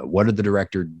I love it? What did the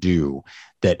director do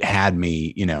that had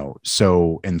me,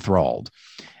 so enthralled?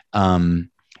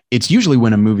 It's usually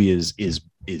when a movie is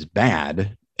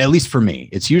bad, At least for me,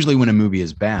 it's usually when a movie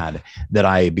is bad that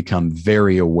I become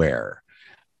very aware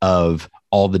of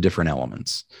all the different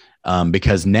elements.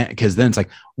 Because then it's like,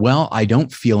 well, I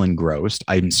don't feel engrossed.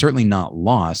 I'm certainly not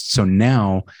lost. So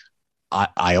now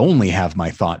I only have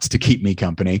my thoughts to keep me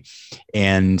company.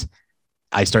 And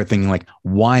I start thinking like,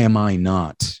 why am I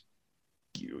not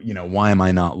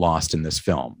lost in this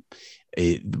film?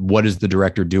 What is the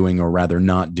director doing, or rather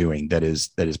not doing, that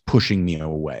is pushing me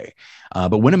away?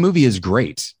 But when a movie is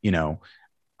great,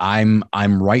 I'm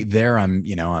right there.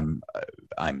 I'm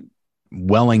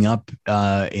welling up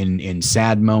in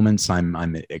sad moments.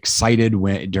 I'm excited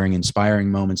during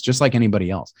inspiring moments, just like anybody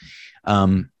else.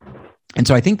 And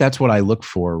so I think that's what I look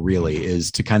for, really,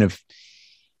 is to kind of,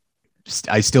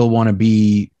 I still want to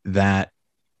be that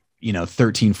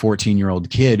 13, 14-year-old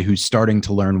kid who's starting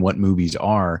to learn what movies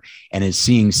are and is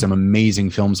seeing some amazing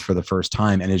films for the first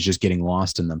time and is just getting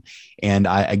lost in them. And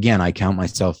I count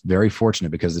myself very fortunate,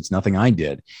 because it's nothing I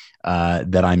did,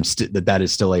 that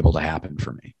is still able to happen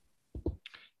for me.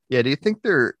 Yeah. Do you think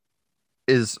there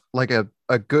is like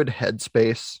a good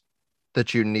headspace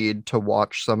that you need to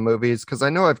watch some movies? Because I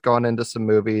know I've gone into some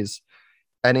movies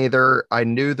and either I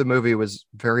knew the movie was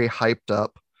very hyped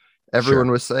up, everyone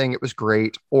Sure. was saying it was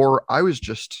great, or I was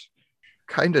just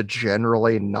kind of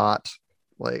generally not,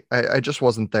 like, I just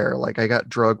wasn't there. Like, I got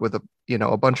drugged with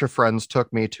a bunch of friends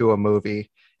took me to a movie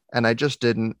and I just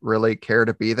didn't really care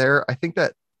to be there. I think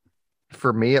that,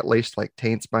 for me at least, like,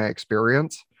 taints my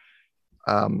experience.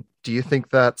 Do you think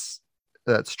that's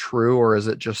true, or is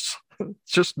it just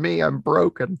it's just me? I'm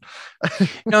broken.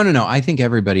 No. I think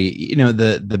everybody,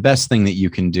 the best thing that you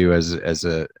can do as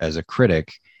a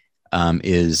critic,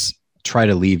 is try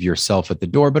to leave yourself at the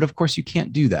door. But of course, you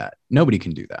can't do that. Nobody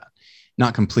can do that,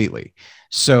 not completely.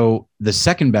 So the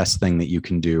second best thing that you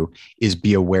can do is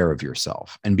be aware of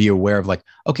yourself and be aware of, like,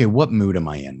 okay, what mood am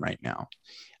I in right now?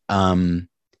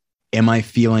 Am I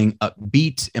feeling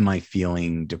upbeat? Am I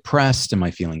feeling depressed? Am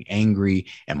I feeling angry?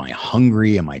 Am I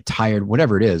hungry? Am I tired?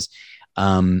 Whatever it is,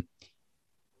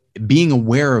 being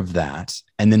aware of that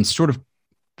and then sort of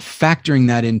factoring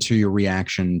that into your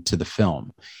reaction to the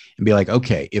film and be like,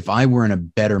 okay, if I were in a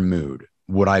better mood,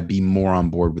 would I be more on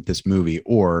board with this movie?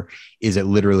 Or is it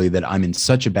literally that I'm in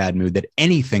such a bad mood that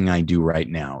anything I do right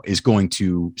now is going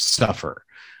to suffer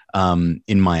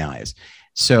in my eyes?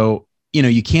 So,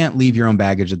 you can't leave your own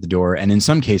baggage at the door. And in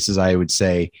some cases, I would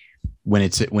say, when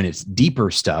it's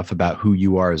deeper stuff about who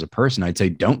you are as a person, I'd say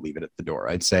don't leave it at the door.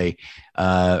 I'd say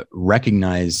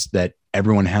recognize that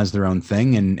everyone has their own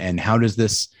thing, and how does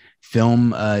this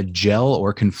film gel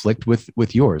or conflict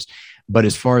with yours? But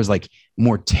as far as like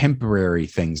more temporary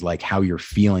things, like how you're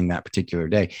feeling that particular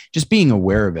day, just being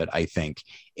aware of it, I think,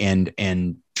 and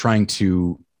trying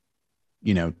to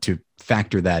to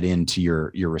factor that into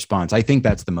your response. I think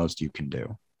that's the most you can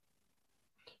do.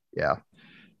 Yeah,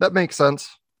 that makes sense.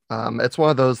 It's one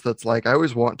of those that's like, I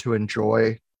always want to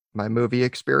enjoy my movie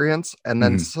experience. And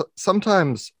then Mhm.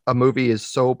 sometimes a movie is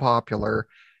so popular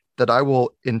that I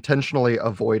will intentionally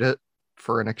avoid it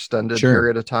for an extended Sure.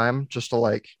 period of time, just to,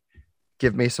 like,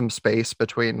 give me some space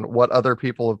between what other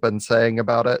people have been saying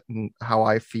about it and how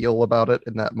I feel about it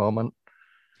in that moment.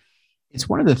 It's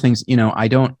one of the things,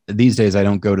 these days, I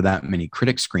don't go to that many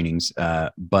critic screenings,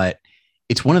 but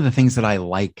it's one of the things that I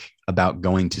like about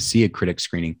going to see a critic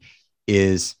screening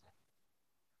is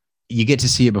you get to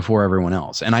see it before everyone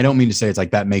else. And I don't mean to say it's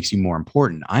like that makes you more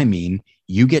important. I mean,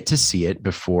 you get to see it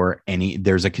before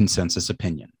there's a consensus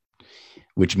opinion,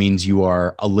 which means you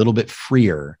are a little bit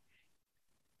freer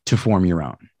to form your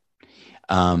own.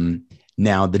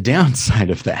 Now, the downside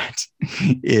of that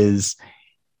is,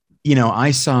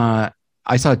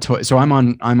 so I'm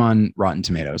on Rotten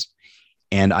Tomatoes,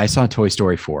 and I saw Toy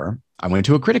Story 4. I went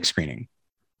to a critic screening,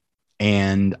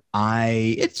 and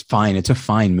it's fine. It's a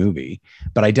fine movie,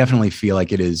 but I definitely feel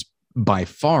like it is by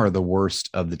far the worst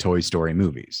of the Toy Story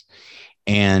movies.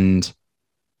 And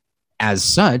as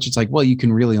such, it's like, well, you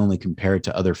can really only compare it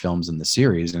to other films in the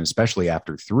series. And especially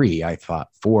after 3, I thought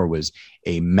 4 was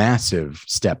a massive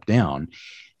step down.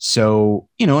 So,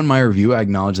 in my review, I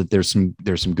acknowledge that there's some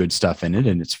good stuff in it,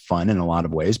 and it's fun in a lot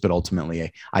of ways, but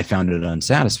ultimately I found it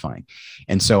unsatisfying.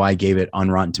 And so I gave it,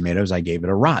 on Rotten Tomatoes, I gave it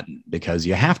a rotten, because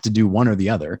you have to do one or the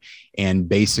other, and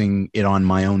basing it on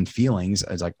my own feelings,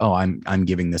 I was like, oh, I'm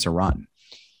giving this a rotten.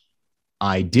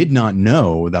 I did not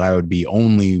know that I'd be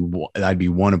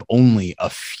one of only a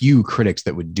few critics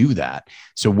that would do that.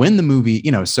 So when the movie,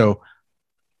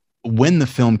 when the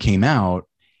film came out,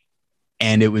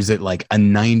 and it was at like a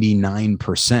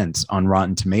 99% on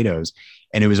Rotten Tomatoes,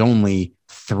 and it was only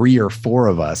 3 or 4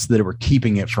 of us that were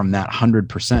keeping it from that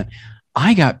 100%.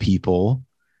 I got people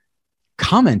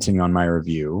commenting on my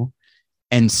review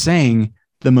and saying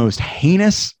the most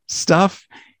heinous stuff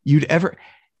you'd ever.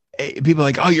 People are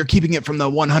like, oh, you're keeping it from the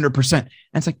 100%. And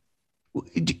it's like,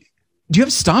 do you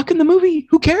have stock in the movie?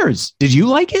 Who cares? Did you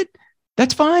like it?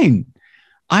 That's fine.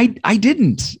 I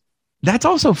didn't. That's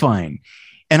also fine.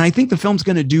 And I think the film's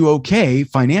going to do okay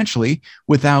financially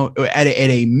without at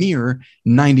a mere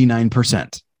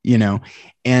 99%, you know?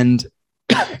 And,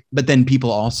 but then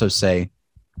people also say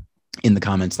in the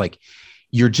comments, like,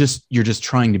 you're just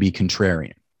trying to be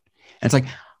contrarian. And it's like,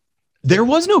 there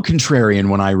was no contrarian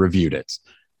when I reviewed it.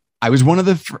 I was one of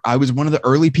the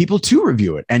early people to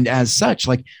review it. And as such,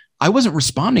 like, I wasn't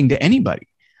responding to anybody.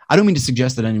 I don't mean to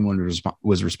suggest that anyone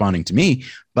was responding to me,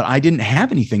 but I didn't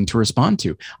have anything to respond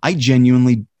to. I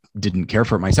genuinely didn't care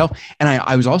for it myself. And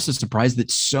I was also surprised that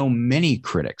so many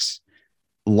critics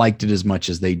liked it as much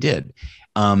as they did.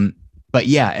 But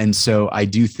yeah, and so I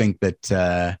do think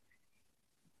that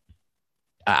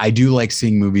I do like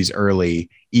seeing movies early,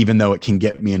 even though it can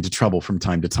get me into trouble from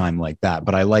time to time like that.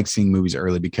 But I like seeing movies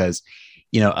early because,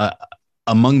 you know,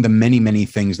 among the many, many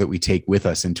things that we take with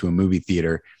us into a movie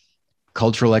theater,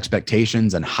 cultural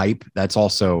expectations and hype, that's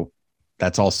also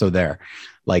there.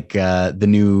 Like the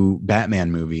new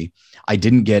Batman movie, I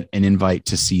didn't get an invite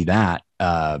to see that,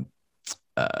 but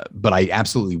I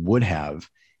absolutely would have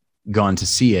gone to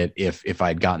see it if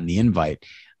I'd gotten the invite.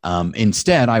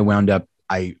 Instead, I went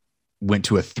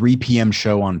to a 3 p.m.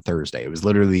 show on Thursday. It was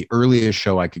literally the earliest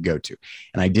show I could go to,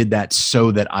 and I did that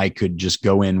so that I could just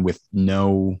go in with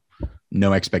no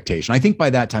expectation. I think by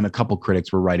that time, a couple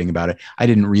critics were writing about it. I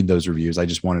didn't read those reviews. I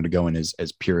just wanted to go in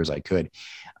as pure as I could.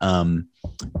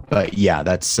 But yeah,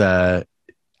 that's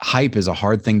hype is a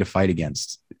hard thing to fight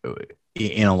against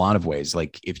in a lot of ways.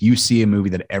 Like, if you see a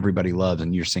movie that everybody loves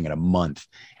and you're seeing it a month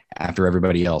after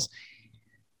everybody else,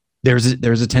 there's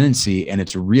a tendency, and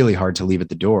it's really hard to leave at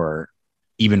the door,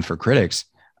 even for critics.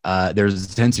 There's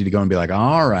a tendency to go and be like,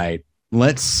 all right,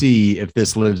 let's see if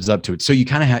this lives up to it. So you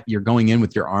kind of you're going in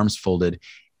with your arms folded,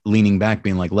 leaning back,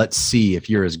 being like, let's see if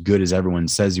you're as good as everyone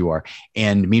says you are.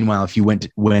 And meanwhile, if you went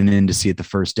in to see it the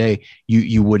first day,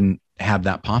 you wouldn't have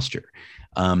that posture.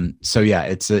 So yeah,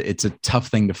 it's a tough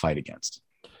thing to fight against.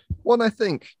 Well, and I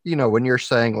think, you know, when you're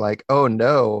saying like, oh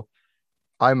no,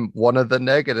 I'm one of the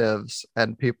negatives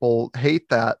and people hate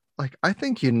that, like, I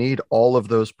think you need all of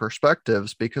those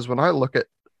perspectives, because when I look at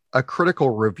a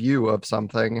critical review of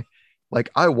something,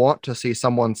 like, I want to see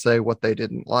someone say what they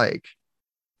didn't like,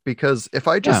 because if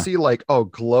I just see like, oh,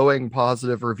 glowing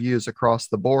positive reviews across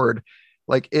the board,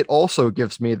 like, it also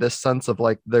gives me this sense of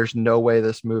like, there's no way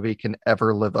this movie can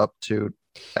ever live up to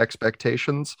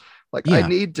expectations. Like, I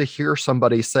need to hear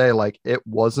somebody say like, it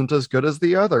wasn't as good as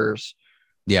the others.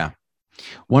 Yeah.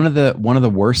 One of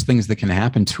the worst things that can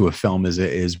happen to a film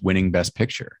is winning Best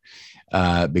Picture,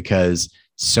 because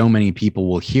so many people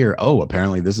will hear, oh,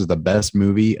 apparently this is the best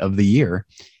movie of the year.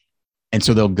 And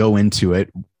so they'll go into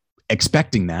it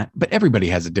expecting that, but everybody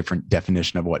has a different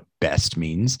definition of what best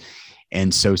means.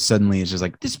 And so suddenly it's just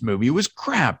like, this movie was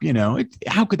crap. You know,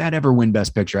 how could that ever win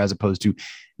Best Picture, as opposed to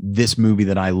this movie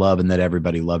that I love and that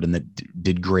everybody loved and that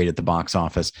did great at the box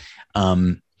office.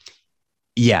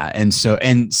 Yeah. And so,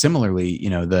 and similarly, you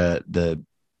know,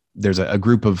 there's a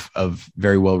group of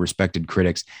very well-respected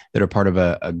critics that are part of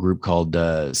a group called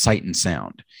Sight and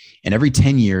Sound. And every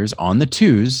 10 years on the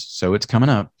twos, so it's coming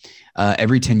up,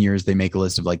 every 10 years, they make a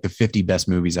list of like the 50 best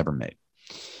movies ever made.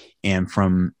 And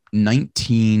from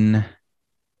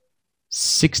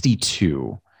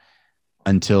 1962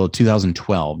 until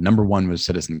 2012, number one was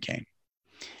Citizen Kane.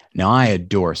 Now, I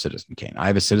adore Citizen Kane. I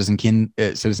have a Citizen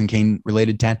Kane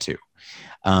related tattoo.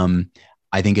 I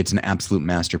think it's an absolute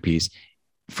masterpiece.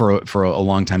 For a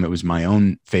long time, it was my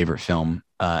own favorite film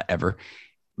ever.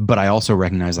 But I also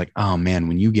recognize, like, oh man,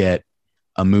 when you get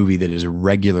a movie that is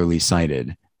regularly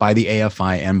cited by the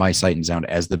AFI and by Sight and Sound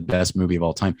as the best movie of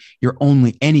all time, you're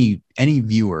only any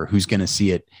viewer who's going to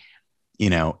see it, you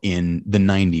know, in the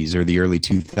 90s or the early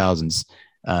 2000s,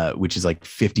 which is like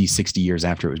 50, 60 years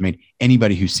after it was made.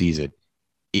 Anybody who sees it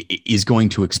is going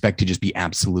to expect to just be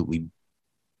absolutely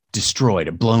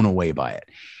destroyed, blown away by it.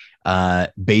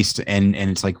 And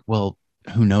it's like, well,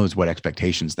 who knows what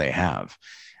expectations they have,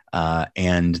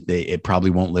 and it probably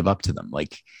won't live up to them.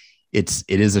 Like, it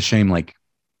is a shame. Like,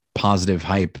 positive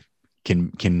hype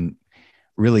can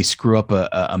really screw up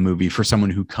a movie for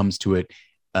someone who comes to it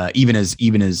even as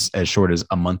short as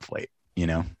a month late. You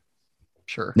know,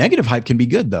 sure. Negative hype can be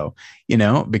good though, you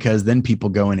know, because then people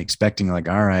go in expecting like,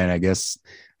 all right, I guess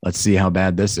let's see how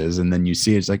bad this is, and then you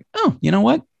see it's like, oh, you know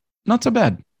what, not so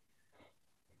bad.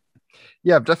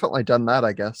 Yeah, I've definitely done that,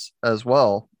 I guess, as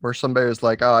well, where somebody was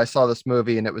like, oh, I saw this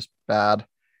movie and it was bad.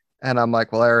 And I'm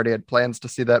like, well, I already had plans to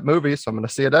see that movie, so I'm going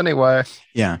to see it anyway.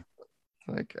 Yeah.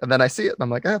 Like, and then I see it and I'm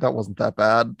like, that wasn't that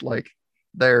bad. Like,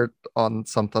 they're on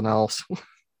something else.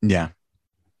 Yeah.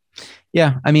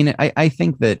 Yeah. I mean, I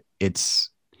think that it's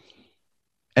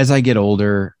as I get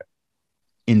older,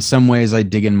 in some ways I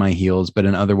dig in my heels, but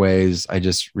in other ways I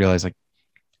just realize like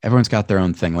everyone's got their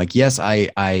own thing. Like, yes,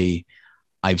 I've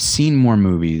seen more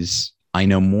movies. I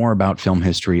know more about film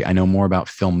history. I know more about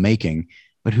filmmaking,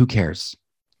 but who cares?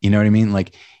 You know what I mean?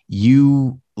 Like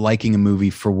you liking a movie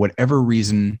for whatever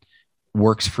reason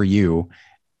works for you.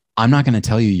 I'm not going to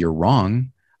tell you you're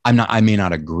wrong. I may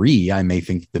not agree. I may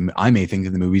think that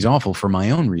the movie's awful for my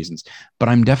own reasons, but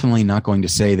I'm definitely not going to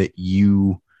say that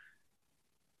you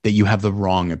have the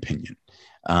wrong opinion.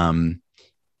 Um,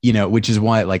 which is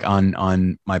why like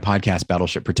on my podcast,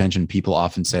 Battleship Pretension, people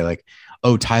often say like,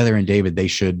 oh, Tyler and David, they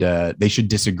should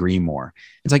disagree more.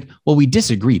 It's like, well, we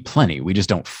disagree plenty. We just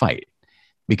don't fight.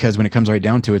 Because when it comes right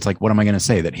down to it, it's like, what am I going to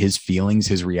say? That his feelings,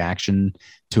 his reaction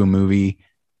to a movie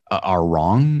are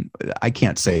wrong? I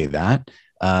can't say that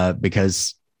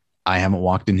because I haven't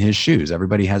walked in his shoes.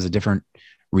 Everybody has a different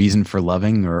reason for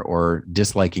loving or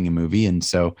disliking a movie. And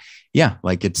so, yeah,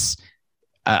 like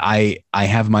I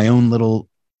have my own little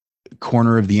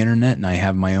corner of the internet and I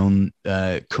have my own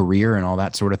career and all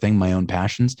that sort of thing, my own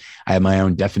passions. I have my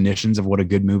own definitions of what a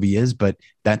good movie is, but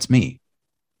that's me.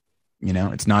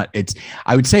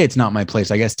 I would say it's not my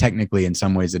place. I guess technically in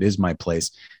some ways it is my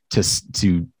place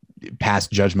to pass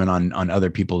judgment on other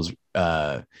people's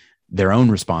their own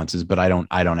responses, but I don't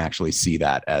actually see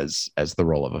that as the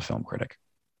role of a film critic.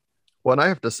 When I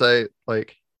have to say,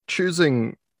 like,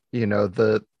 choosing,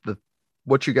 the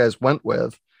what you guys went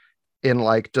with in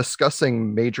like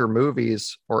discussing major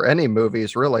movies or any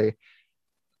movies really,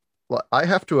 I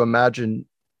have to imagine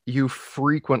you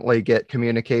frequently get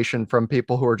communication from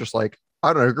people who are just like,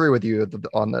 I don't agree with you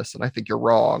on this, and I think you're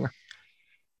wrong.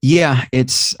 Yeah,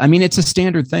 it's a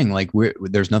standard thing. Like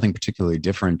there's nothing particularly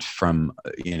different from,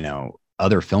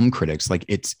 other film critics. Like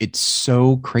it's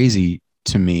so crazy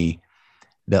to me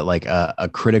that like a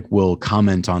critic will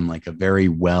comment on like a very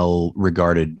well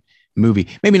regarded movie,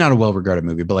 maybe not a well regarded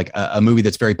movie, but like a movie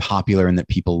that's very popular and that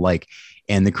people like,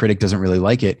 and the critic doesn't really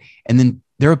like it. And then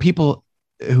there are people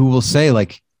who will say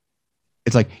like,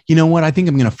 it's like, you know what? I think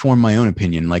I'm going to form my own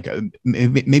opinion. Like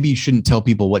maybe you shouldn't tell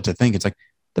people what to think. It's like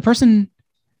the person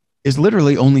is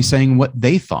literally only saying what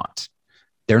they thought.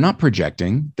 They're not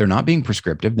projecting. They're not being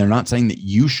prescriptive. They're not saying that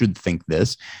you should think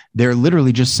this. They're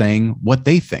literally just saying what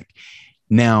they think.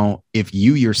 Now, if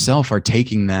you yourself are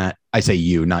taking that, I say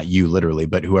you, not you literally,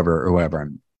 but whoever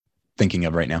I'm thinking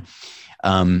of right now,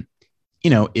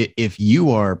 if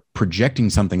you are projecting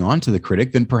something onto the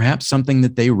critic, then perhaps something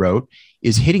that they wrote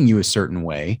is hitting you a certain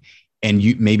way,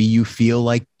 and maybe you feel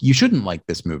like you shouldn't like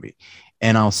this movie.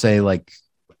 And I'll say like,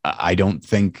 I don't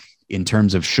think in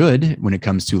terms of should when it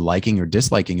comes to liking or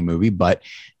disliking a movie, but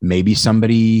maybe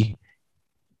a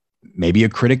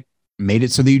critic made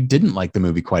it so that you didn't like the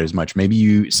movie quite as much.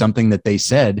 Maybe something that they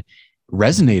said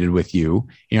resonated with you.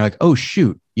 And you're like, oh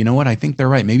shoot, you know what? I think they're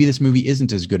right. Maybe this movie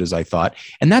isn't as good as I thought.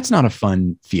 And that's not a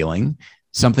fun feeling.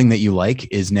 Something that you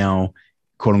like is now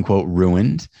quote unquote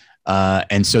ruined.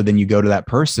 And so then you go to that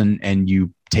person and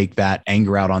you take that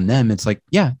anger out on them. It's like,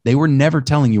 yeah, they were never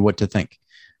telling you what to think.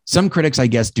 Some critics, I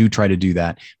guess, do try to do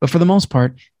that, but for the most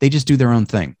part, they just do their own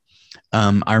thing.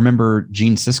 I remember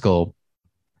Gene Siskel,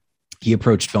 he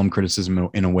approached film criticism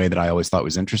in a way that I always thought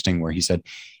was interesting, where he said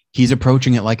he's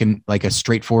approaching it like a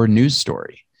straightforward news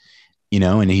story,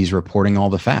 and he's reporting all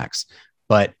the facts.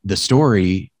 But the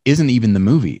story isn't even the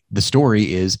movie. The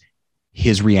story is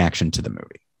his reaction to the movie.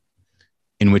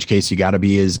 In which case you got to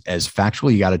be as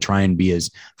factual. You got to try and be as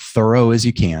thorough as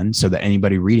you can so that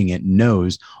anybody reading it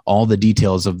knows all the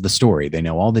details of the story. They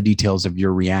know all the details of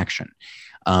your reaction.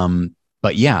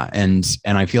 But yeah, and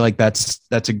I feel like that's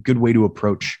a good way to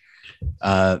approach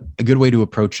a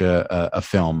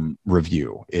film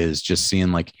review, is just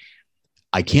seeing like,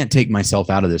 I can't take myself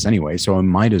out of this anyway, so I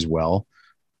might as well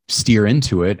steer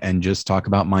into it and just talk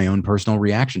about my own personal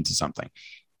reaction to something.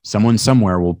 Someone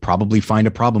somewhere will probably find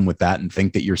a problem with that and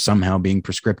think that you're somehow being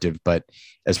prescriptive, but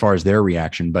as far as their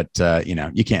reaction, but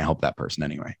you can't help that person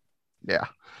anyway. Yeah.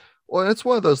 Well, it's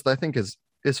one of those that I think is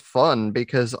fun,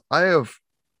 because I have,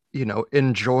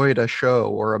 enjoyed a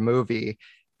show or a movie,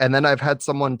 and then I've had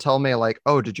someone tell me like,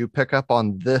 oh, did you pick up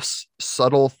on this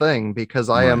subtle thing? Because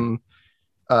I am,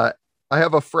 I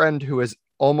have a friend who is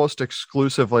almost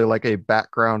exclusively like a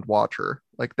background watcher.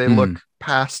 Like they look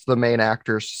past the main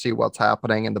actors to see what's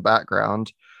happening in the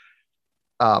background.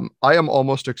 I am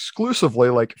almost exclusively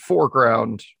like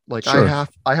foreground. Like sure.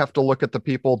 I have to look at the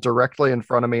people directly in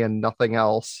front of me and nothing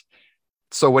else.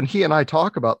 So when he and I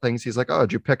talk about things, he's like, "Oh,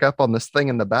 did you pick up on this thing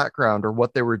in the background or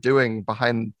what they were doing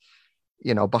behind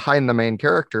the main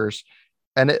characters?"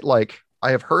 And it like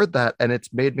I have heard that and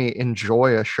it's made me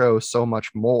enjoy a show so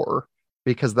much more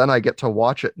because then I get to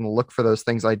watch it and look for those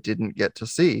things I didn't get to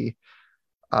see.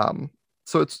 Um,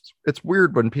 so it's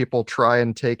weird when people try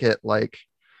and take it like,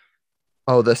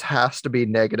 oh, this has to be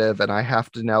negative and I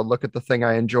have to now look at the thing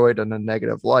I enjoyed in a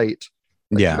negative light.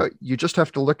 Like, Yeah. you just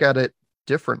have to look at it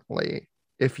differently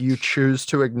if you choose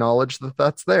to acknowledge that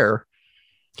that's there.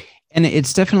 And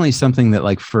it's definitely something that,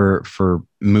 like, for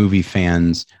movie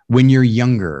fans, when you're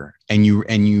younger and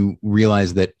you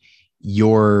realize that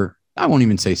your, I won't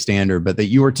even say standard, but that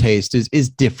your taste is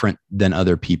different than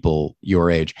other people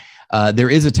your age, there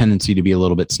is a tendency to be a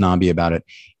little bit snobby about it,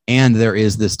 and there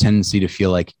is this tendency to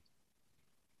feel like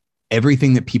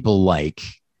everything that people like,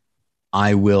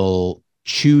 I will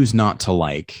choose not to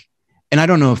like. And I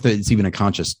don't know if it's even a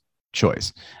conscious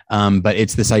choice, but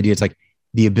it's this idea. It's like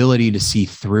the ability to see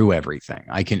through everything.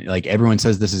 I can, like, everyone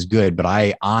says this is good, but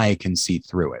I can see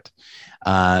through it.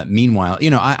 Meanwhile,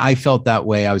 I felt that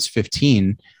way. I was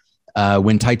 15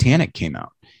 when Titanic came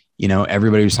out.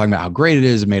 Everybody was talking about how great it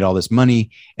is. It made all this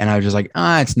money. And I was just like,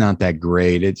 it's not that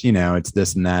great. It's, it's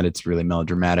this and that. It's really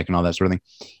melodramatic and all that sort of thing.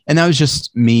 And that was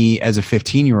just me as a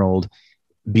 15-year-old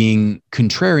being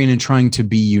contrarian and trying to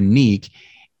be unique.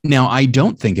 Now, I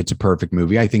don't think it's a perfect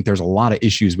movie. I think there's a lot of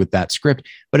issues with that script.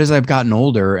 But as I've gotten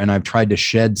older and I've tried to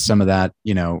shed some of that,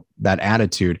 that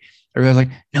attitude, I was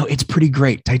like, no, it's pretty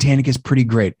great. Titanic is pretty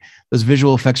great. Those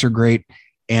visual effects are great.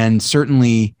 And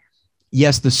certainly,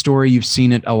 yes, the story, you've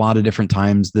seen it a lot of different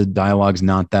times. The dialogue's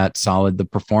not that solid. The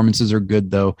performances are good,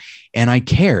 though. And I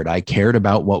cared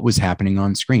about what was happening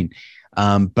on screen.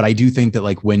 But I do think that,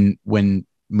 like, when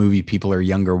movie people are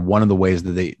younger, one of the ways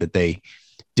that they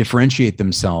differentiate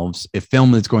themselves, if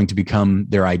film is going to become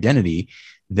their identity,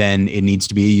 then it needs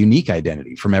to be a unique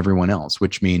identity from everyone else,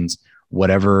 which means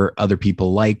whatever other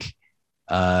people like,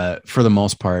 for the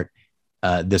most part,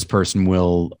 this person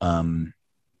will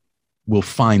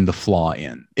find the flaw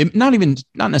in it. Not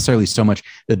necessarily so much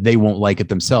that they won't like it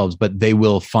themselves, but they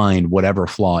will find whatever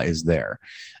flaw is there.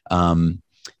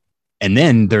 And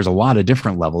then there's a lot of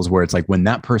different levels where it's like when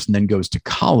that person then goes to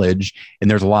college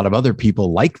and there's a lot of other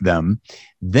people like them,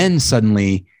 then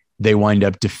suddenly they wind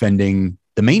up defending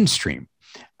the mainstream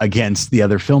against the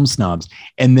other film snobs.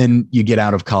 And then you get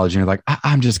out of college and you're like,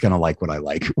 I'm just going to like what I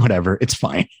like, whatever. It's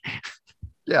fine.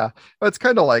 Yeah. It's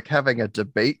kind of like having a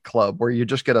debate club where you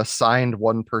just get assigned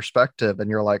one perspective and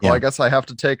you're like, well, Yeah. I guess I have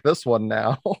to take this one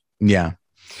now. Yeah.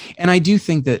 And I do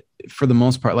think that for the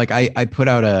most part, like I put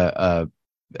out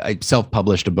I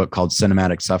self-published a book called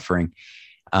Cinematic Suffering.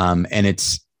 And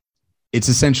it's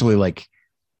essentially like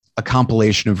a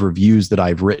compilation of reviews that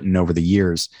I've written over the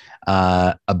years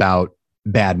about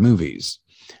bad movies.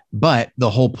 But the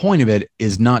whole point of it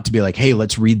is not to be like, hey,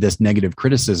 let's read this negative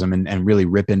criticism and really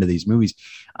rip into these movies.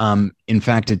 In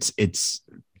fact, it's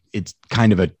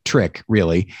kind of a trick,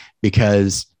 really,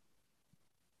 because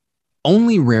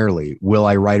only rarely will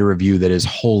I write a review that is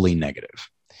wholly negative.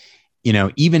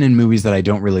 Even in movies that I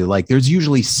don't really like, there's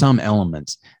usually some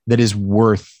elements that is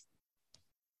worth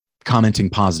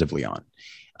commenting positively on.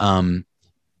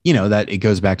 That it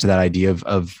goes back to that idea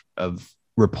of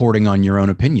reporting on your own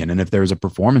opinion. And if there's a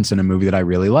performance in a movie that I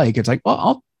really like, it's like,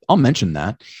 well, I'll mention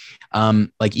that.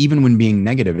 Like, even when being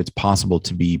negative, it's possible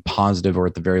to be positive or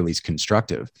at the very least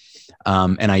constructive.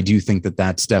 And I do think that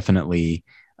that's definitely,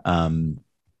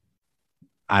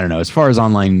 I don't know, as far as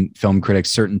online film critics,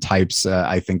 certain types,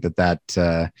 I think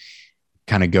that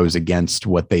kind of goes against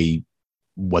what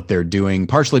they're doing,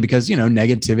 partially because,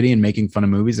 negativity and making fun of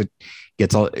movies, it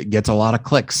gets a lot of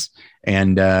clicks.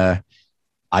 And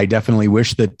I definitely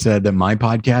wish that my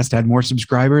podcast had more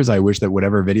subscribers. I wish that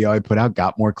whatever video I put out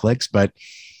got more clicks, but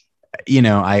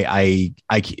I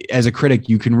as a critic,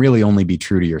 you can really only be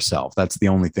true to yourself. That's the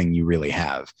only thing you really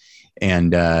have.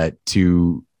 And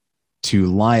to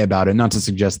lie about it, not to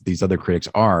suggest that these other critics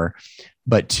are,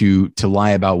 but to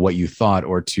lie about what you thought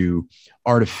or to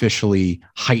artificially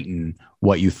heighten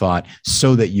what you thought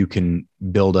so that you can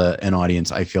build an audience,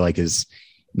 I feel like is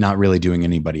not really doing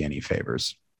anybody any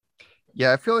favors.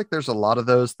 Yeah, I feel like there's a lot of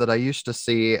those that I used to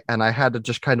see, and I had to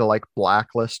just kind of like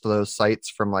blacklist those sites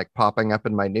from like popping up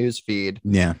in my news feed.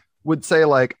 Yeah. Would say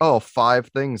like, oh, 5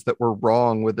 things that were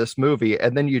wrong with this movie.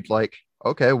 And then you'd like,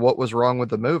 okay, what was wrong with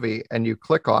the movie? And you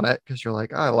click on it because you're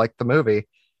like, I like the movie.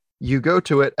 You go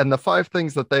to it, and the 5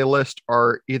 things that they list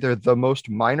are either the most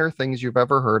minor things you've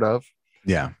ever heard of,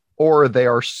 Yeah. or they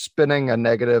are spinning a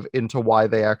negative into why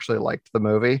they actually liked the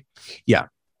movie. Yeah.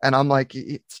 And I'm like,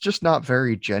 it's just not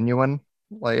very genuine.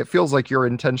 Like it feels like you're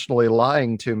intentionally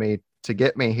lying to me to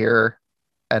get me here,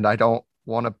 and I don't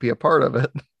want to be a part of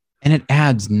it. And it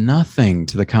adds nothing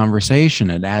to the conversation.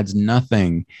 It adds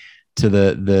nothing to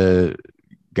the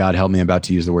God help me, I'm about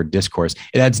to use the word discourse.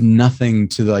 It adds nothing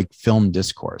to the like film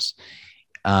discourse.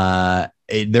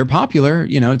 They're popular,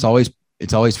 you know, it's always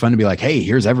fun to be like, hey,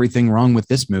 here's everything wrong with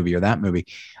this movie or that movie.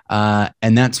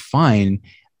 And that's fine.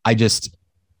 I just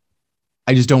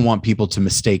don't want people to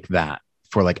mistake that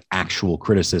for like actual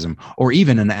criticism or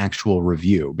even an actual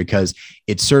review, because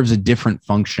it serves a different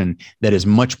function that is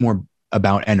much more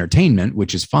about entertainment,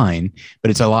 which is fine, but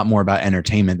it's a lot more about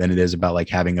entertainment than it is about like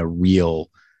having a real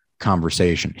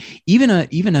conversation. Even a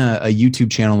YouTube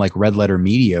channel like Red Letter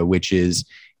Media, which is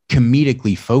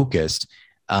comedically focused,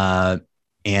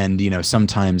 and you know,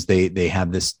 sometimes they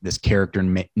have this character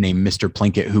named Mr.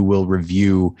 Plinkett who will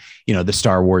review, you know, the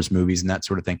Star Wars movies and that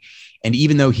sort of thing. And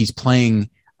even though he's playing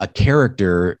a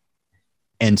character,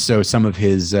 and so some of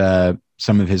his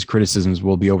criticisms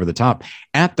will be over the top,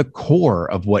 at the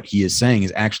core of what he is saying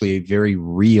is actually a very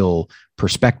real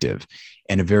perspective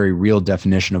and a very real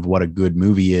definition of what a good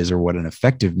movie is or what an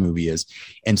effective movie is.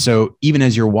 And so even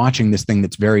as you're watching this thing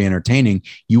that's very entertaining,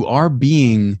 you are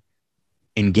being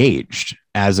engaged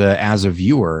as a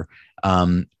viewer,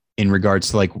 in regards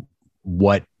to like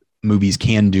what movies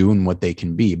can do and what they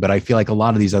can be. But I feel like a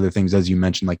lot of these other things, as you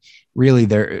mentioned, like really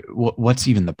what's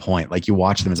even the point? Like you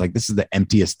watch them, it's like, this is the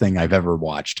emptiest thing I've ever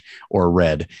watched or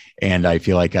read. And I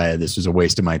feel like this was a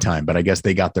waste of my time, but I guess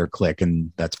they got their click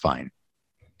and that's fine.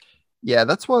 Yeah,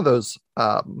 that's one of those.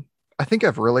 I think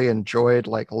I've really enjoyed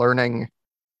like learning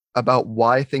about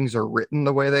why things are written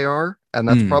the way they are. And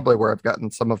that's probably where I've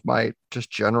gotten some of my just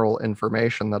general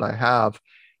information that I have.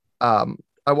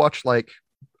 I watch like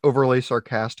Overly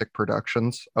Sarcastic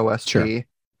Productions, OSP, Sure.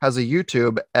 has a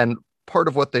YouTube, and part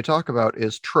of what they talk about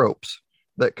is tropes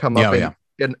that come up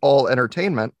in all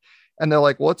entertainment. And they're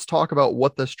like, let's talk about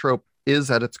what this trope is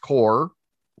at its core,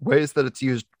 ways that it's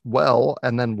used well,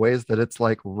 and then ways that it's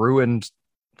like ruined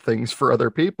things for other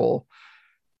people.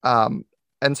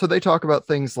 And so they talk about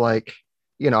things like,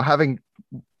 you know, having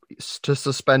to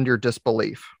suspend your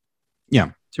disbelief.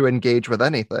 Yeah. To engage with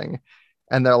anything.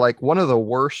 And they're like, one of the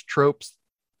worst tropes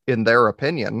in their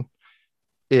opinion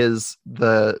is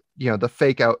the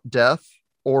fake out death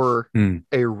or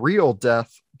a real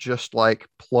death just like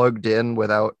plugged in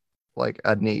without like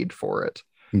a need for it.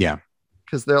 Yeah.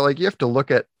 Because they're like, you have to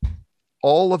look at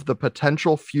all of the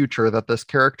potential future that this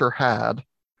character had,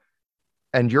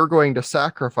 and you're going to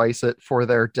sacrifice it for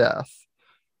their death.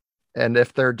 And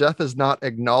if their death is not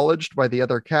acknowledged by the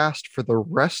other cast for the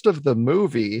rest of the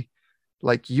movie,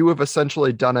 like you have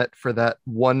essentially done it for that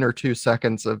 1 or 2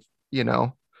 seconds of, you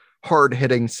know, hard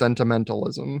hitting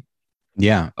sentimentalism.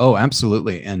 Yeah. Oh,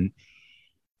 absolutely. And,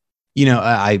 you know,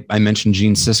 I mentioned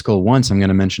Gene Siskel once. I'm going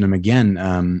to mention him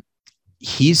again.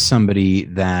 He's somebody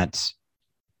that,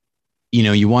 you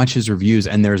know, you watch his reviews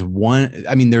and there's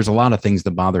a lot of things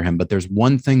that bother him, but there's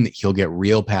one thing that he'll get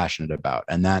real passionate about.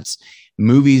 And that's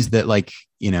movies that like,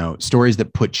 you know, stories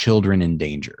that put children in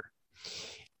danger.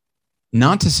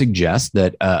 Not to suggest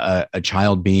that a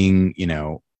child being, you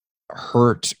know,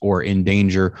 hurt or in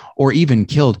danger or even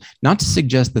killed, not to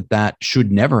suggest that that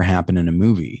should never happen in a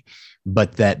movie,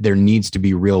 but that there needs to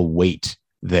be real weight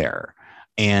there.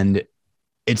 And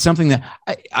it's something that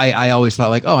I always thought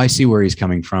like, oh, I see where he's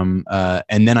coming from.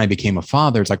 And then I became a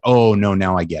father. It's like, oh no,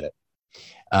 now I get it.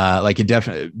 Like it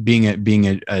definitely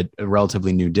being a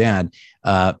relatively new dad,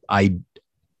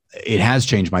 it has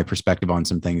changed my perspective on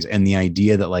some things. And the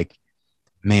idea that like,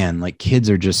 man, like kids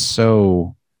are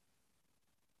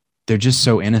they're just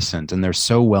so innocent and they're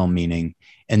so well-meaning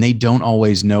and they don't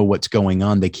always know what's going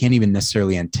on. They can't even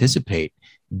necessarily anticipate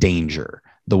danger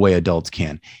the way adults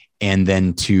can. And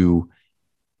then to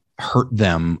hurt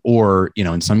them or, you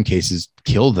know, in some cases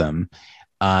kill them.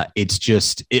 It's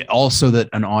just it also that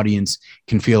an audience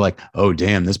can feel like, oh,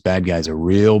 damn, this bad guy's a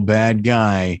real bad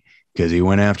guy because he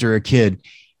went after a kid.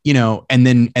 You know, and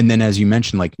then as you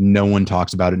mentioned, like no one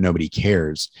talks about it. Nobody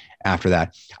cares after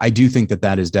that. I do think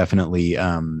that is definitely,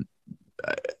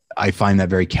 I find that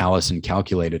very callous and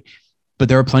calculated, but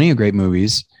there are plenty of great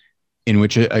movies in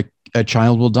which a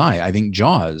child will die. I think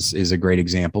Jaws is a great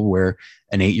example where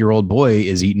an 8-year-old boy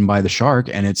is eaten by the shark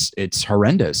and it's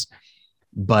horrendous.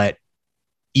 But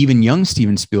even young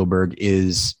Steven Spielberg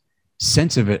is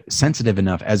sensitive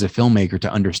enough as a filmmaker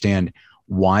to understand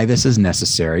why this is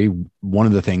necessary. One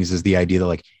of the things is the idea that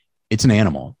like it's an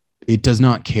animal. It does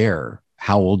not care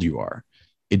how old you are.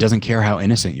 It doesn't care how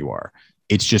innocent you are.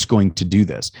 It's just going to do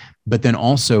this. But then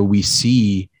also we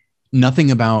see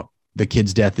nothing about the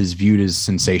kid's death is viewed as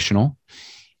sensational.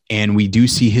 And we do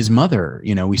see his mother,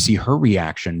 we see her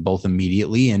reaction both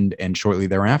immediately and shortly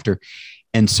thereafter.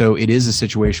 And so it is a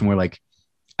situation where, like,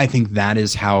 I think that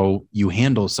is how you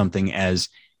handle something as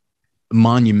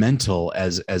monumental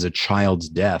as a child's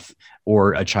death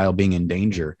or a child being in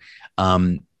danger.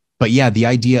 But yeah, the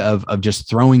idea of just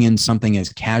throwing in something as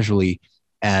casually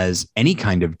as any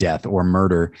kind of death or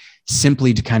murder,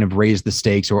 simply to kind of raise the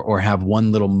stakes or have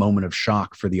one little moment of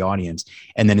shock for the audience.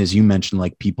 And then, as you mentioned,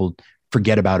 like, people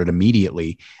forget about it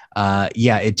immediately.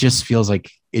 It just feels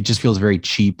very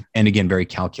cheap and, again, very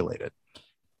calculated.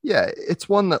 Yeah, it's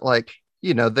one that, like,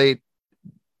 they,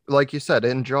 like you said,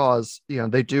 in Jaws,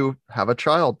 they do have a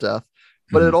child death,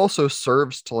 but it also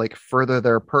serves to, like, further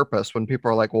their purpose when people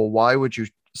are like, well, why would you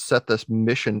set this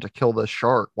mission to kill this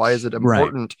shark? Why is it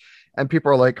important? Right. And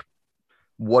people are like,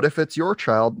 what if it's your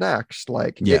child next?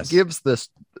 Like, yes. It gives this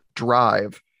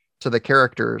drive to the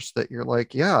characters that you're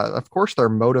like, yeah, of course they're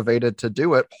motivated to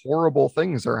do it. Horrible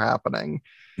things are happening.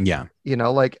 Yeah.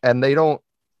 Like, and they don't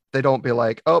be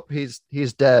like, oh, he's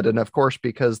dead. And of course,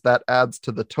 because that adds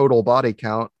to the total body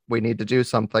count, we need to do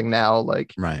something now.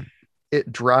 Like, right.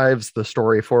 It drives the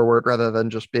story forward rather than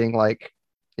just being like,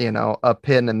 a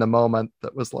pin in the moment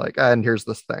that was like, and here's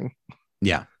this thing.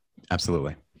 Yeah,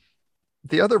 absolutely.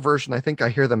 The other version I think I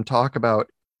hear them talk about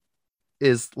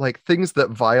is like things that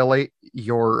violate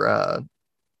your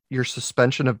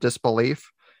suspension of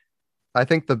disbelief. I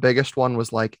think the biggest one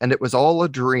was like, and it was all a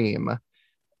dream.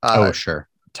 Sure.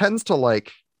 Tends to,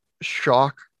 like,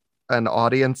 shock an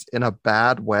audience in a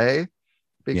bad way,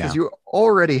 because you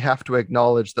already have to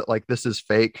acknowledge that, like, this is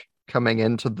fake coming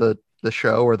into the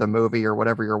show or the movie or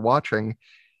whatever you're watching.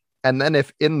 And then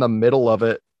if in the middle of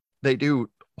it, they do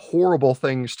horrible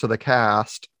things to the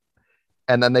cast,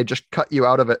 and then they just cut you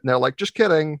out of it and they're like, just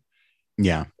kidding.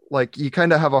 Yeah. Like, you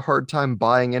kind of have a hard time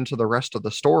buying into the rest of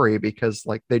the story because,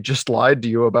 like, they just lied to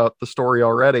you about the story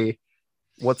already.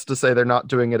 What's to say they're not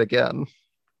doing it again?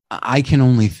 I can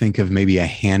only think of maybe a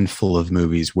handful of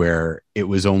movies where it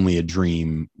was only a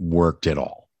dream worked at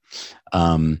all.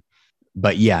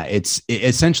 But yeah, it's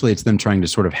essentially them trying to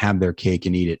sort of have their cake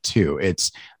and eat it too.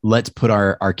 It's, let's put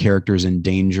our characters in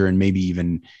danger and maybe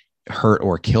even hurt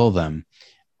or kill them,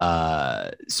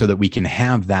 so that we can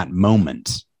have that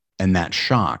moment and that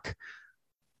shock.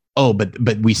 Oh,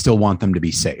 but we still want them to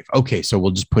be safe. Okay, so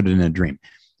we'll just put it in a dream.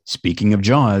 Speaking of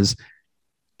Jaws,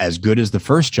 as good as the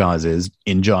first Jaws is,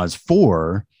 in Jaws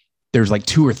 4, there's like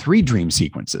 2 or 3 dream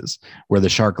sequences where the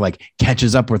shark, like,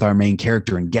 catches up with our main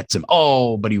character and gets him.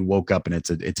 Oh, but he woke up and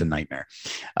it's a nightmare.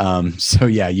 So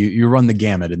yeah, you run the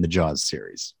gamut in the Jaws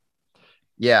series.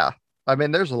 Yeah. I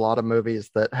mean, there's a lot of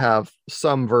movies that have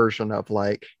some version of,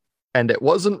 like, and it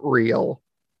wasn't real.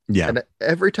 Yeah. And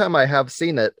every time I have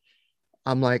seen it,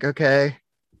 I'm like, okay,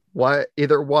 why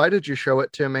did you show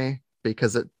it to me?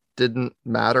 Because it didn't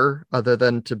matter, other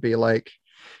than to be like,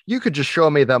 you could just show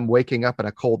me them waking up in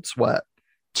a cold sweat.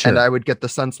 Sure. And I would get the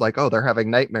sense like, oh, they're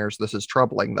having nightmares. This is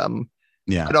troubling them.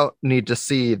 Yeah. I don't need to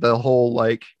see the whole,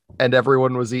 like, and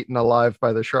everyone was eaten alive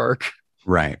by the shark.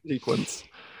 Right. Sequence.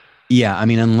 Yeah. I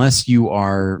mean, unless you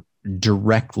are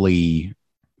directly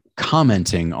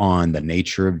commenting on the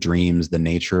nature of dreams, the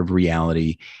nature of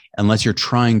reality, unless you're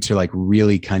trying to, like,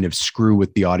 really kind of screw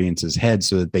with the audience's head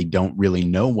so that they don't really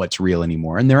know what's real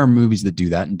anymore. And there are movies that do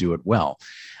that and do it well.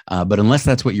 But unless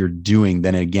that's what you're doing,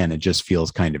 then again, it just feels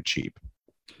kind of cheap.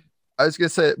 I was going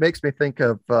to say, it makes me think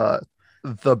of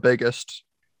the biggest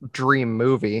dream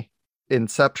movie,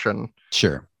 Inception.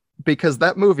 Sure. Because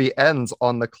that movie ends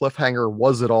on the cliffhanger,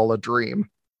 was it all a dream?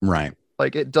 Right.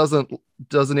 Like, it doesn't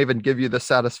even give you the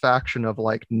satisfaction of,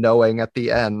 like, knowing at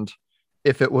the end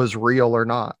if it was real or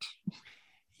not.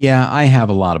 Yeah, I have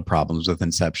a lot of problems with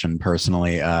Inception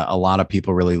personally. A lot of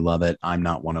people really love it. I'm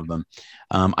not one of them.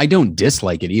 I don't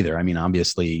dislike it either. I mean,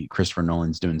 obviously, Christopher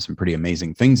Nolan's doing some pretty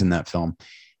amazing things in that film,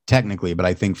 technically. But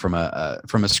I think from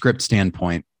a script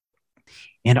standpoint,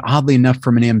 and oddly enough,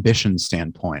 from an ambition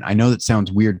standpoint, I know that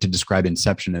sounds weird to describe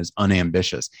Inception as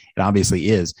unambitious. It obviously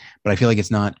is, but I feel like it's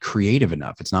not creative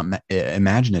enough. It's not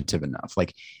imaginative enough.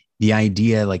 Like, the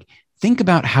idea, like, think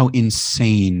about how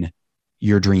insane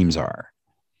your dreams are.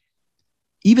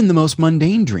 Even the most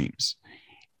mundane dreams.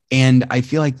 And I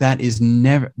feel like that is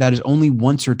only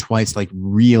once or twice, like,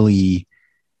 really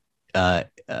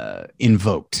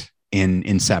invoked in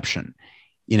Inception.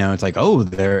 It's like, oh,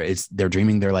 they're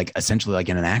dreaming. They're, like, essentially like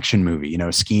in an action movie,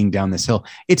 skiing down this hill.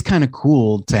 It's kind of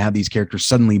cool to have these characters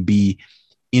suddenly be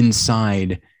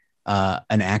inside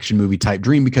an action movie type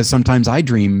dream, because sometimes I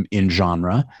dream in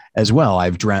genre as well.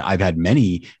 I've had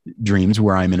many dreams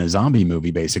where I'm in a zombie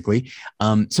movie, basically.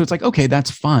 So it's like, okay,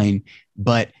 that's fine.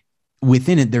 But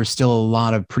within it, there's still a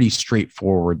lot of pretty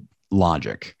straightforward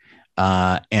logic.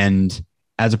 And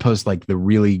as opposed to like the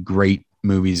really great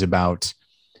movies about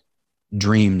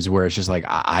dreams where it's just like,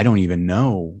 I don't even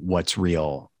know what's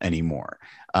real anymore.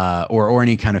 Or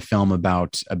any kind of film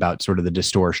about sort of the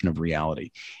distortion of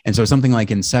reality. And so something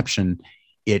like Inception,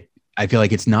 I feel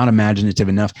like it's not imaginative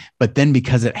enough, but then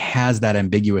because it has that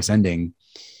ambiguous ending,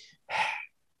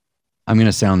 I'm going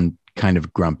to sound kind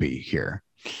of grumpy here.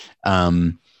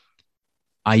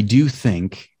 I do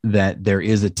think that there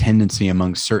is a tendency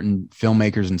among certain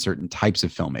filmmakers and certain types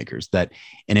of filmmakers that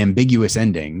an ambiguous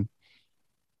ending,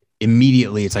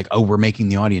 immediately it's like, oh, we're making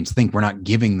the audience think, we're not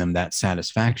giving them that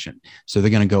satisfaction. So they're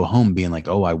going to go home being like,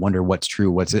 oh, I wonder what's true,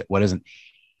 what isn't.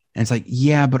 And it's like,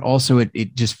 yeah, but also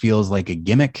it just feels like a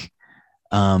gimmick.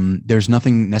 There's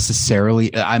nothing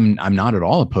necessarily, I'm not at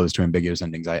all opposed to ambiguous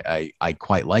endings. I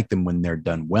quite like them when they're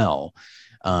done well.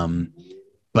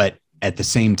 But at the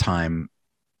same time,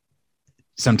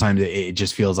 sometimes it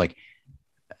just feels like,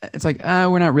 it's like,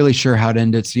 we're not really sure how to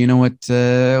end it. So you know what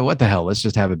the hell, let's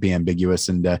just have it be ambiguous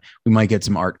and we might get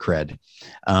some art cred.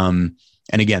 And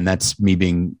again, that's me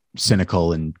being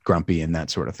cynical and grumpy and that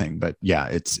sort of thing. But yeah,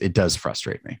 it does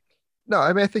frustrate me. No,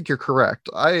 I mean, I think you're correct.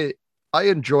 I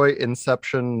enjoy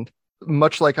Inception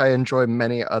much like I enjoy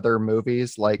many other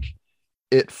movies like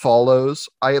It Follows.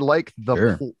 I like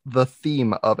the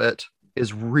theme of it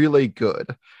is really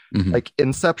good. Mm-hmm. Like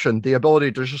Inception, the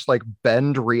ability to just like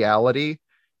bend reality,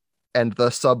 and the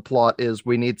subplot is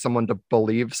we need someone to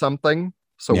believe something,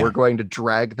 so we're going to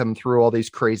drag them through all these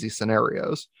crazy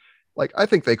scenarios. Like, I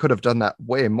think they could have done that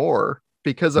way more,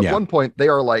 because at one point they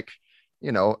are like,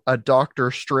 you know, a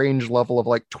Doctor Strange level of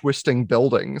like twisting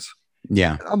buildings.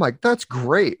 Yeah. And I'm like, that's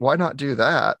great. Why not do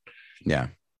that? Yeah.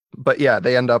 But yeah,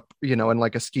 they end up, you know, in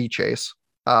like a ski chase.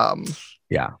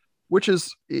 Yeah. Which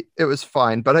is, it was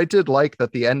fine. But I did like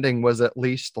that the ending was at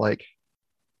least like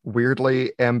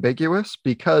weirdly ambiguous,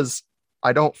 because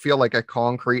I don't feel like a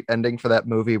concrete ending for that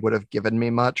movie would have given me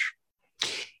much.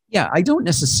 Yeah, I don't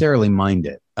necessarily mind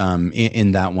it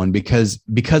in that one because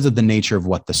of the nature of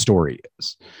what the story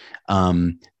is.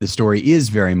 The story is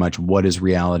very much what is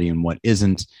reality and what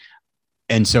isn't.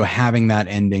 And so having that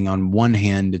ending, on one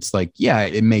hand, it's like, yeah,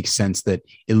 it makes sense that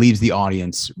it leaves the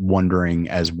audience wondering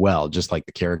as well, just like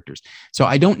the characters. So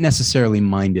I don't necessarily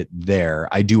mind it there.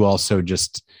 I do also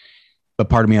but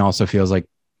part of me also feels like,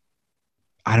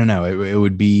 I don't know, it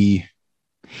would be,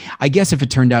 I guess if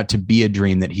it turned out to be a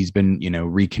dream that he's been, you know,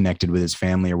 reconnected with his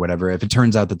family or whatever, if it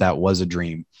turns out that was a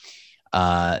dream,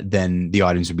 then the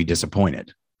audience would be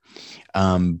disappointed.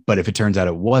 But if it turns out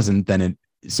it wasn't, then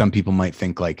some people might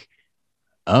think like,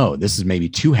 oh, this is maybe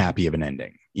too happy of an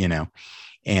ending, you know?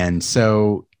 And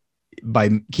so by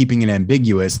keeping it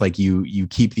ambiguous, like you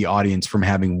keep the audience from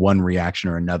having one reaction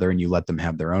or another, and you let them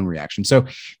have their own reaction. So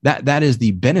that is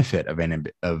the benefit of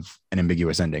an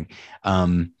ambiguous ending.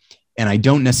 And I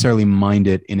don't necessarily mind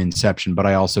it in Inception, but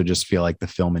I also just feel like the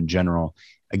film in general,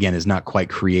 again, is not quite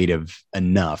creative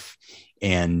enough.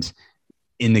 And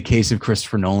in the case of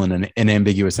Christopher Nolan, an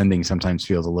ambiguous ending sometimes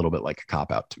feels a little bit like a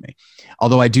cop-out to me.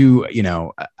 Although I do, you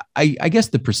know, I guess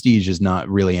The Prestige is not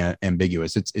really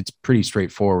ambiguous. It's pretty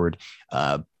straightforward.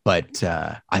 But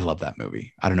I love that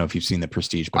movie. I don't know if you've seen The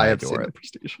Prestige, but I have seen The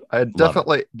Prestige. I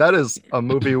definitely, that is a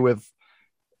movie with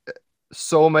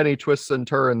so many twists and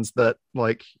turns that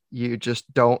like you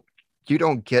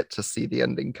don't get to see the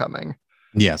ending coming.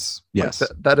 Yes. Like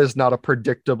that is not a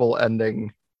predictable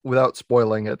ending. Without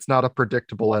spoiling, it's not a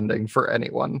predictable ending for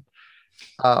anyone.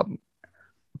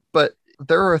 But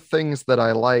there are things that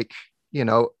I like, you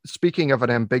know, speaking of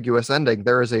an ambiguous ending,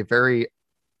 there is a very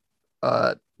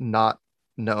not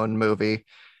known movie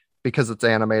because it's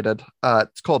animated.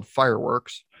 It's called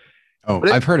Fireworks. Oh,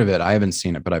 I've heard of it. I haven't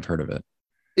seen it, but I've heard of it.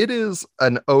 It is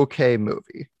an okay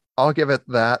movie. I'll give it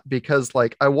that, because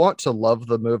like I want to love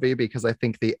the movie because I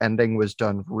think the ending was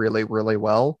done really, really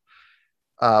well.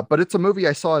 But it's a movie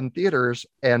I saw in theaters,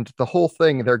 and the whole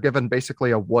thing, they're given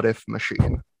basically a what if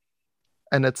machine.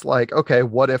 And it's like, okay,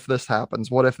 what if this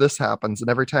happens? What if this happens? And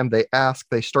every time they ask,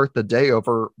 they start the day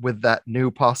over with that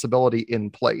new possibility in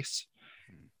place.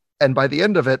 And by the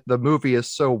end of it, the movie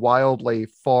is so wildly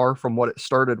far from what it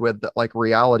started with that like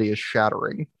reality is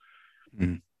shattering.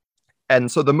 Mm.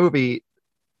 And so the movie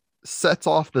sets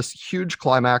off this huge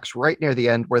climax right near the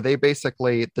end where they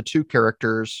basically, the two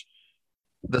characters,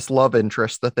 this love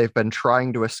interest that they've been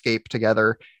trying to escape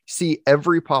together, see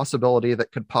every possibility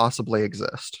that could possibly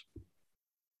exist.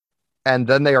 And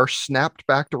then they are snapped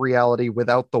back to reality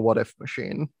without the what if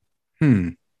machine.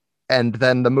 And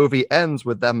then the movie ends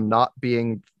with them not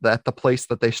being at the place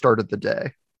that they started the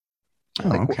day. Oh,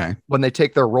 Like okay. when they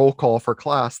take their roll call for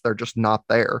class, they're just not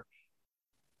there.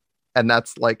 And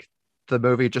that's like the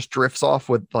movie just drifts off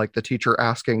with like the teacher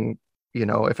asking,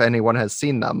 if anyone has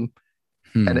seen them,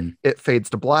 and it, Hmm. it fades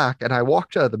to black. And I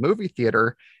walked out of the movie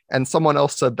theater and someone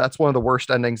else said that's one of the worst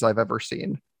endings I've ever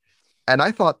seen. And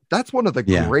I thought that's one of the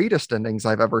Yeah. greatest endings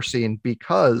I've ever seen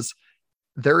because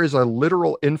there is a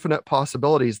literal infinite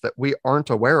possibilities that we aren't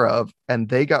aware of, and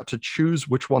they got to choose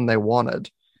which one they wanted.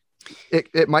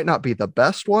 It might not be the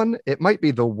best one, it might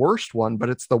be the worst one, but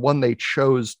it's the one they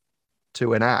chose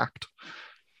to enact,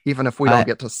 even if we don't I,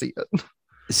 get to see it.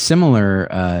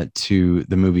 Similar to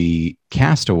the movie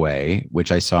Castaway,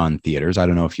 which I saw in theaters. I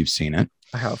don't know if you've seen it.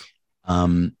 I have.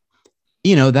 Um,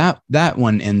 that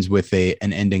one ends with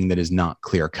an ending that is not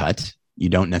clear cut. You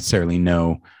don't necessarily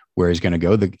know where he's going to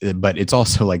go, but it's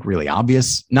also like really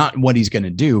obvious, not what he's going to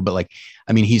do, but like,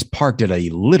 I mean, he's parked at a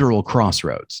literal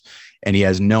crossroads and he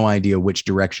has no idea which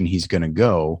direction he's going to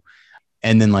go.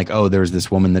 And then like, oh, there's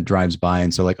this woman that drives by,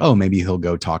 and so like, oh, maybe he'll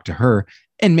go talk to her,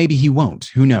 and maybe he won't.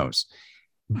 Who knows?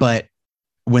 But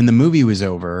when the movie was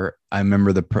over, I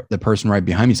remember the person right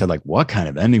behind me said, like, what kind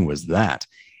of ending was that?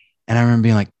 And I remember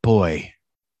being like, boy,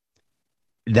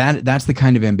 that's the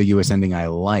kind of ambiguous ending I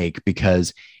like,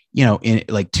 because, in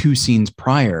like two scenes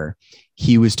prior,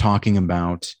 he was talking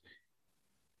about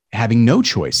having no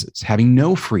choices, having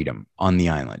no freedom on the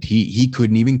island. He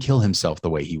couldn't even kill himself the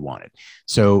way he wanted.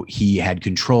 So he had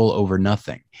control over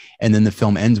nothing. And then the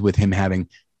film ends with him having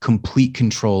complete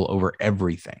control over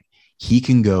everything. He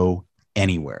can go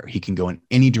anywhere. He can go in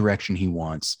any direction he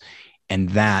wants. And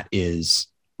that is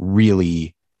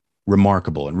really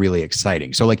remarkable and really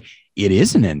exciting. So like, it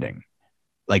is an ending.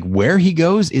 Like where he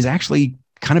goes is actually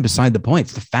kind of beside the point.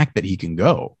 It's the fact that he can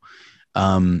go.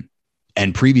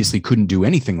 And previously couldn't do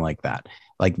anything like that.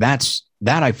 Like that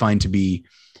I find to be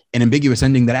an ambiguous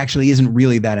ending that actually isn't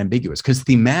really that ambiguous, because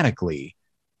thematically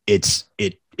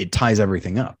it ties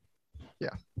everything up. Yeah.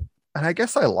 And I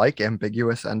guess I like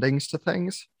ambiguous endings to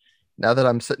things now that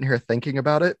I'm sitting here thinking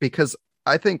about it, because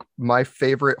I think my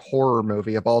favorite horror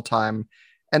movie of all time,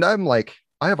 and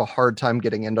I have a hard time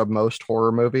getting into most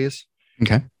horror movies,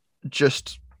 Okay.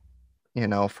 just,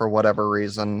 for whatever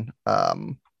reason.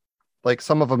 Like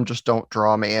some of them just don't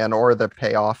draw me in, or the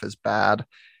payoff is bad.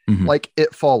 Mm-hmm. Like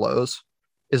It Follows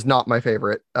is not my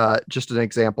favorite. Just an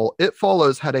example. It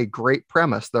Follows had a great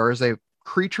premise. There is a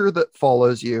creature that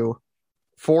follows you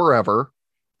forever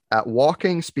at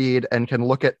walking speed and can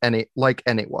look at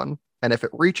anyone. And if it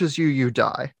reaches you, you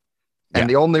die. Yeah. And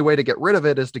the only way to get rid of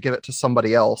it is to give it to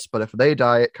somebody else. But if they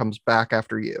die, it comes back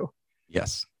after you.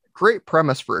 Yes. Great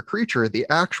premise for a creature. The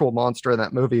actual monster in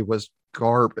that movie was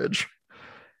garbage.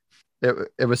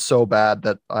 It was so bad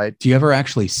that Do you ever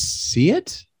actually see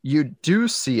it? you do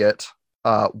see it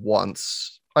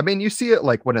once. I mean, you see it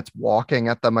like when it's walking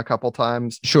at them a couple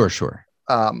times. Sure.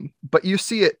 But you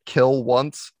see it kill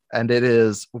once, and it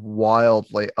is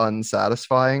wildly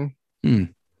unsatisfying.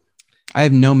 I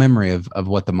have no memory of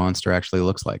what the monster actually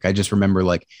looks like. I just remember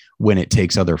like when it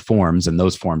takes other forms, and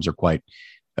those forms are quite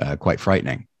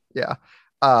frightening. Yeah.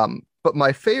 But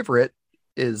my favorite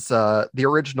is the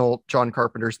original John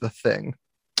Carpenter's The Thing,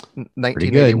 Pretty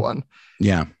good. 1981.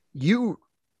 Yeah. You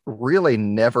really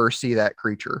never see that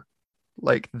creature.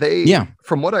 Like Yeah.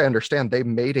 from what I understand, they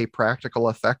made a practical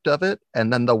effect of it,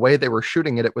 and then the way they were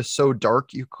shooting it, it was so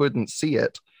dark you couldn't see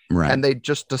it. Right. And they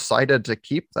just decided to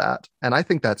keep that. And I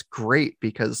think that's great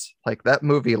because like that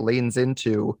movie leans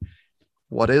into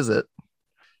what is it?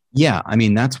 Yeah. I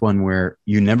mean, that's one where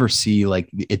you never see like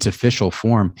its official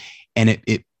form. And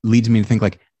it leads me to think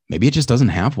like maybe it just doesn't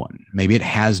have one. Maybe it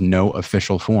has no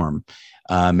official form.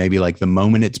 Maybe like the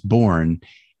moment it's born,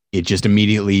 it just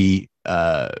immediately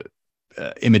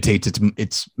imitates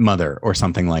its mother or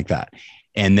something like that.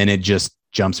 And then it just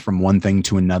jumps from one thing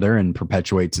to another and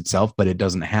perpetuates itself, but it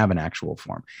doesn't have an actual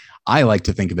form. I like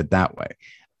to think of it that way.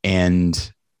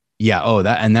 And yeah,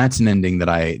 that's an ending that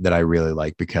I really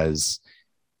like, because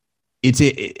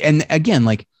and again,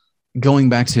 like going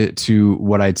back to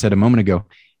what I'd said a moment ago,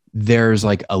 there's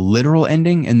like a literal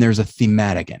ending and there's a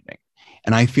thematic ending.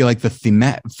 And I feel like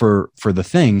the for The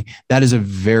Thing, that is a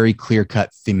very clear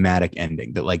cut thematic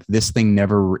ending, that like the thing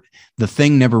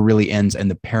never really ends, and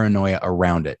the paranoia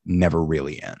around it never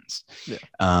really ends. Yeah.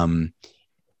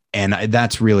 And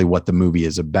that's really what the movie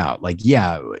is about. Like,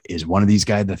 yeah, is one of these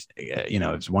guys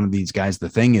is one of these guys the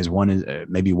thing? Is one is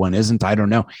maybe one isn't? I don't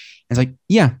know. It's like,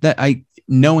 yeah,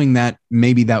 knowing that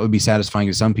maybe that would be satisfying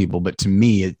to some people, but to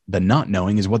me, the not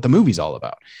knowing is what the movie's all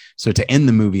about. So to end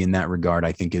the movie in that regard,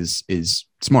 I think is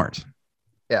smart.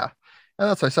 Yeah. And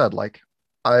that's what I said. Like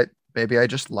maybe I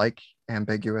just like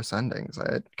ambiguous endings.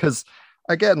 Because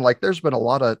again, like there's been a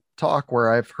lot of talk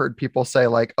where I've heard people say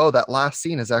like, "Oh, that last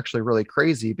scene is actually really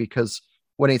crazy because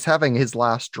when he's having his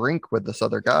last drink with this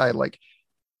other guy, like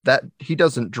that he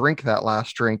doesn't drink that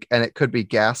last drink and it could be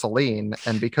gasoline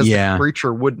and because the Yeah.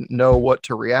 creature wouldn't know what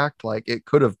to react like it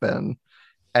could have been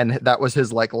and that was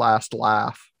his like last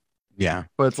laugh, Yeah.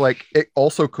 but it's like it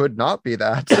also could not be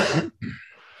that.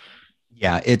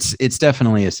 Yeah. It's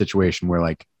definitely a situation where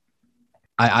like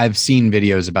I've seen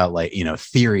videos about like,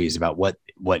 theories about what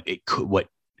it could,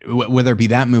 whether it be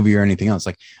that movie or anything else,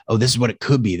 like, oh, this is what it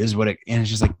could be. This is what it, and it's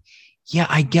just like, yeah,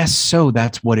 I guess so.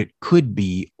 That's what it could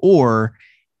be. Or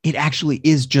it actually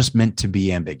is just meant to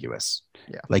be ambiguous.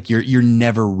 Yeah. Like you're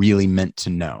never really meant to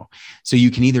know. So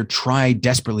you can either try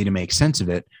desperately to make sense of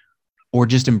it or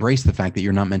just embrace the fact that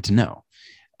you're not meant to know.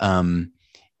 And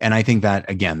I think that,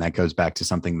 again, that goes back to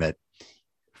something that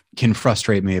can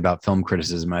frustrate me about film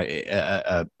criticism,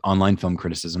 online film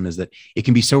criticism, is that it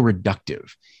can be so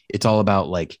reductive. It's all about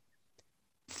like,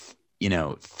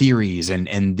 theories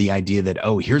and the idea that,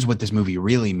 oh, here's what this movie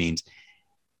really means.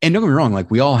 And don't get me wrong,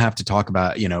 like we all have to talk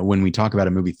about, when we talk about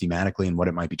a movie thematically and what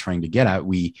it might be trying to get at,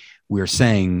 we're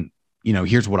saying,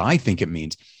 here's what I think it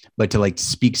means. But to like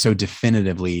speak so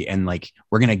definitively and like,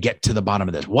 we're going to get to the bottom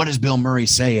of this. What does Bill Murray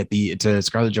say to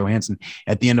Scarlett Johansson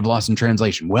at the end of Lost in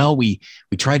Translation? Well, we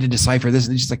tried to decipher this,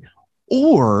 and it's just like,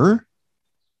 or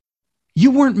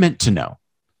you weren't meant to know.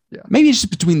 Yeah. Maybe it's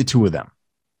just between the two of them,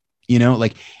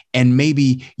 and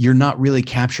maybe you're not really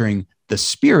capturing the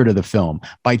spirit of the film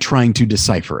by trying to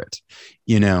decipher it,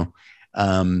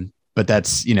 but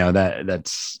that's,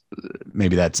 that's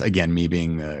maybe that's again, me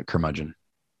being a curmudgeon.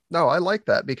 No, I like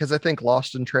that because I think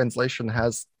Lost in Translation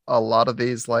has a lot of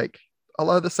these, like a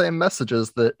lot of the same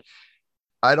messages that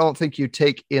I don't think you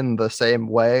take in the same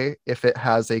way if it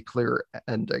has a clear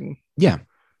ending. Yeah.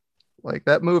 Like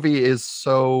that movie is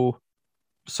so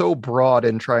broad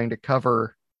in trying to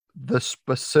cover the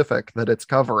specific that it's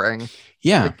covering.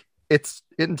 Yeah. Like, it's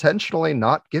intentionally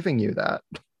not giving you that.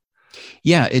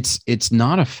 Yeah, it's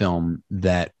not a film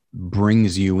that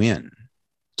brings you in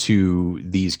to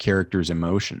these characters'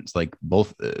 emotions. Like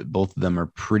both of them are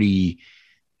pretty,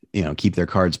 keep their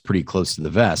cards pretty close to the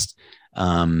vest.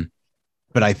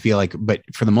 But I feel like, but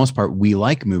for the most part, we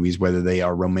like movies, whether they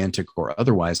are romantic or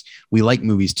otherwise, we like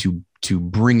movies to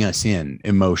bring us in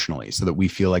emotionally so that we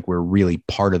feel like we're really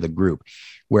part of the group.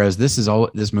 Whereas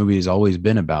this movie has always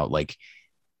been about like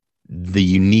the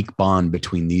unique bond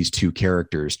between these two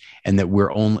characters, and that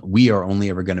we are only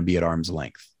ever going to be at arm's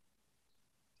length.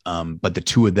 But the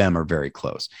two of them are very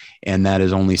close, and that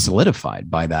is only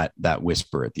solidified by that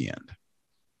whisper at the end.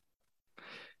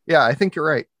 Yeah, I think you're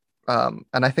right. And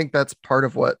I think that's part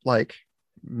of what like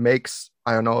makes,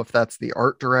 I don't know if that's the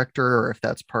art director or if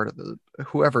that's part of the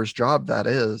whoever's job that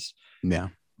is. Yeah.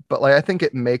 But like I think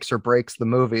it makes or breaks the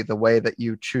movie the way that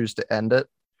you choose to end it.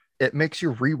 It makes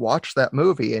you rewatch that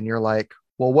movie and you're like,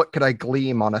 well, what could I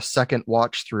glean on a second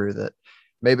watch through that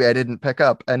maybe I didn't pick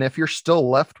up? And if you're still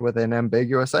left with an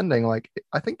ambiguous ending, like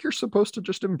I think you're supposed to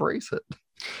just embrace it.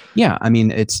 Yeah, I mean,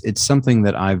 it's something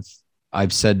that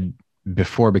I've said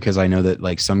before, because I know that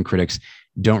like some critics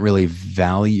don't really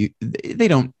value, they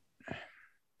don't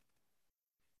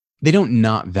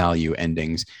not value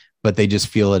endings, but they just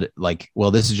feel it like,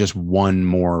 well, this is just one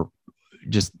more,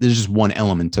 there's just one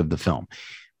element of the film.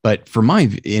 But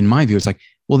in my view, it's like,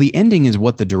 well, the ending is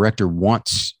what the director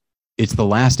wants. It's the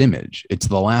last image. It's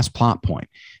the last plot point.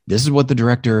 This is what the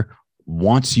director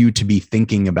wants you to be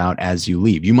thinking about as you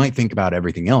leave. You might think about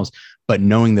everything else, but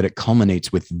knowing that it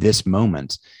culminates with this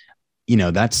moment,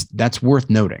 that's worth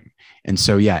noting. And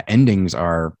so, yeah, endings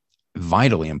are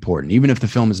vitally important, even if the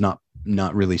film is not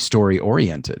really story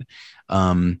oriented.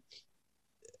 How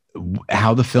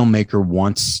the filmmaker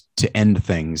wants to end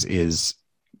things is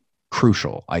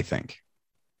crucial, I think.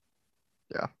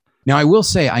 Yeah. Now, I will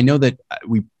say, I know that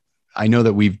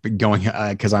we've been going,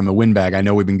 because I'm a windbag, I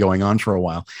know we've been going on for a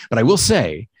while, but I will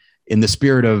say, in the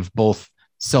spirit of both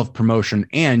self-promotion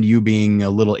and you being a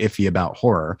little iffy about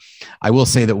horror, I will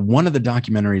say that one of the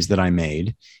documentaries that I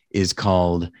made is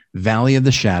called Valley of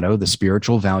the Shadow, The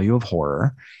Spiritual Value of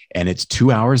Horror. And it's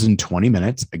 2 hours and 20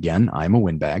 minutes. Again, I'm a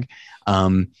windbag.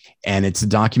 And it's a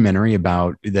documentary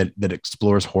about that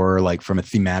explores horror, like from a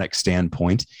thematic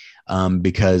standpoint.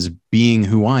 Because being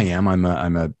who I am,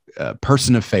 I'm a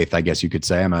person of faith, I guess you could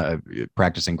say. I'm a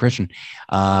practicing Christian,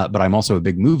 but I'm also a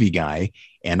big movie guy,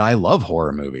 and I love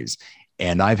horror movies.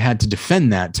 And I've had to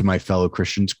defend that to my fellow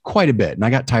Christians quite a bit, and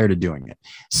I got tired of doing it.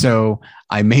 So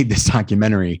I made this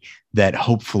documentary that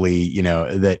hopefully,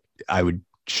 that I would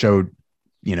show.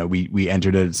 We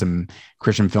entered at some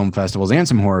Christian film festivals and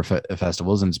some horror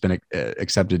festivals, and it's been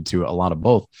accepted to a lot of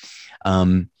both.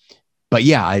 Um, but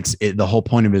yeah, the whole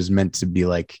point of it is meant to be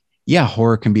like, yeah,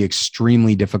 horror can be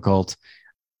extremely difficult,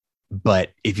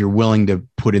 but if you're willing to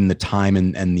put in the time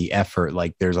and the effort,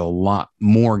 like there's a lot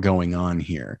more going on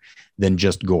here than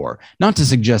just gore. Not to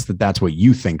suggest that that's what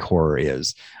you think horror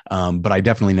is, but I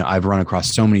definitely know I've run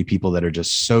across so many people that are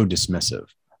just so dismissive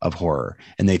of horror,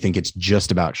 and they think it's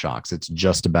just about shocks, it's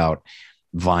just about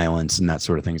violence and that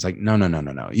sort of thing. It's like, no, no, no,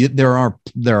 no, no. There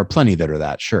are plenty that are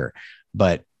that, sure,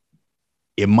 but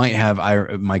it might have.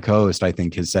 My co-host, I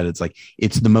think, has said it's like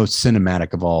it's the most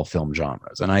cinematic of all film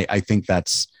genres, and I think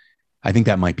that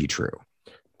might be true.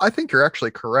 I think you're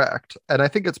actually correct. And I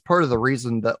think it's part of the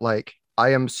reason that like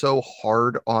I am so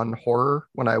hard on horror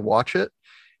when I watch it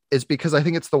is because I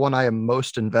think it's the one I am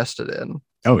most invested in.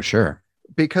 Oh, sure.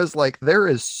 Because like there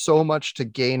is so much to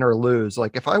gain or lose.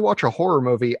 Like if I watch a horror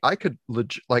movie, I could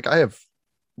like I have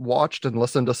watched and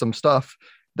listened to some stuff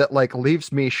that like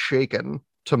leaves me shaken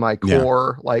to my Yeah.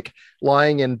 core, like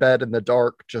lying in bed in the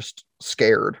dark, just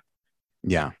scared.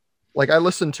 Yeah. Like I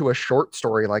listened to a short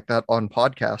story like that on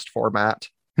podcast format.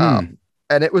 Hmm.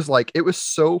 And it was like, it was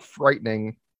so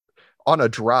frightening on a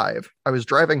drive. I was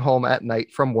driving home at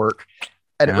night from work,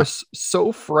 and it Yeah. was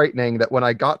so frightening that when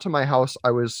I got to my house,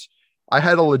 I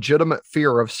had a legitimate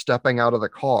fear of stepping out of the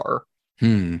car.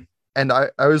 Hmm. And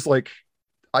I was like,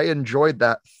 I enjoyed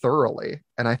that thoroughly.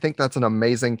 And I think that's an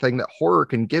amazing thing that horror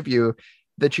can give you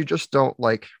that you just don't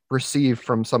like receive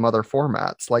from some other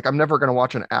formats. Like I'm never going to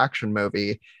watch an action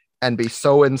movie and be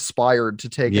so inspired to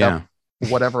take Yeah. up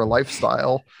whatever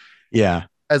lifestyle Yeah.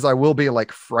 as I will be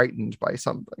like frightened by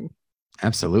something.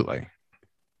 Absolutely.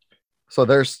 So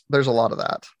there's a lot of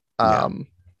that. Yeah.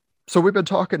 So we've been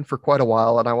talking for quite a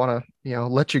while, and I want to,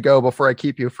 let you go before I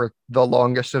keep you for the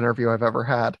longest interview I've ever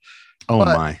had. Oh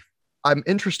But my. I'm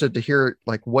interested to hear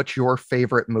like what your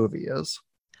favorite movie is.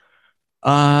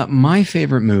 My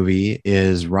favorite movie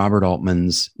is Robert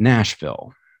Altman's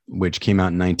Nashville, which came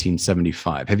out in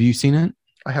 1975. Have you seen it?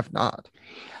 I have not.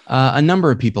 A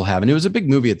number of people have, and it was a big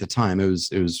movie at the time. It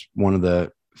was one of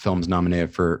the films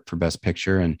nominated for Best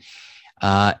Picture, and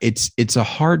it's a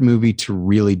hard movie to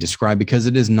really describe because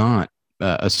it is not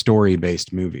a story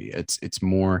based movie. It's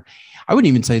more, I wouldn't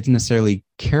even say it's necessarily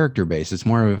character based. It's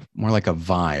more like a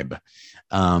vibe.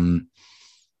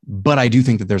 But I do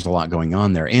think that there's a lot going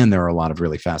on there, and there are a lot of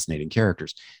really fascinating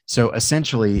characters. So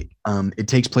essentially, it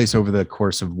takes place over the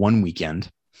course of one weekend,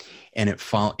 and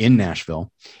in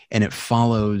Nashville, and it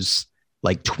follows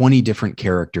like 20 different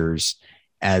characters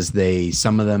as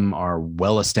some of them are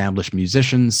well-established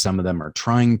musicians. Some of them are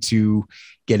trying to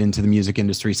get into the music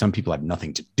industry. Some people have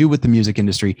nothing to do with the music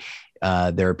industry.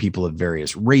 There are people of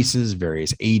various races,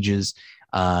 various ages.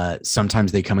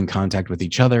 Sometimes they come in contact with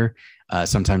each other.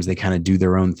 Sometimes they kind of do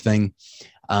their own thing.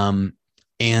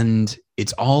 And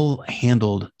it's all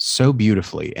handled so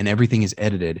beautifully, and everything is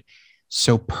edited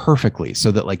so perfectly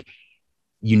so that like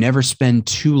you never spend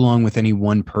too long with any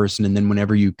one person. And then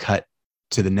whenever you cut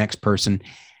to the next person,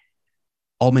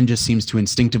 Altman just seems to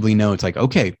instinctively know it's like,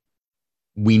 okay,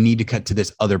 we need to cut to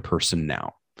this other person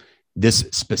now, this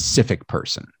specific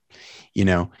person,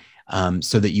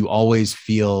 so that you always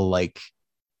feel like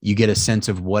you get a sense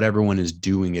of what everyone is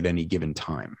doing at any given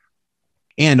time.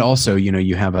 And also,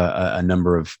 you have a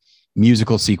number of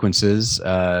musical sequences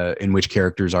in which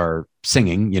characters are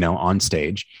singing, on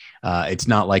stage. It's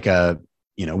not like a,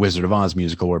 Wizard of Oz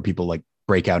musical where people like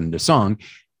break out into song.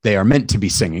 They are meant to be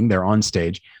singing. They're on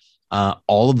stage.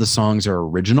 All of the songs are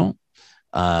original,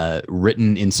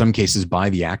 written in some cases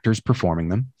by the actors performing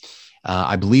them.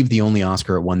 I believe the only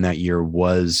Oscar it won that year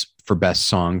was for Best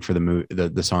Song for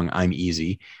the song "I'm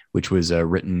Easy," which was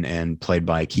written and played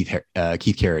by Keith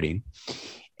Carradine.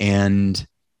 And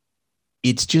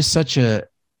it's just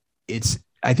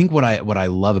I think what I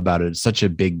love about it is such a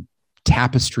big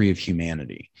tapestry of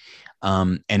humanity.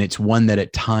 And it's one that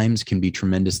at times can be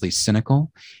tremendously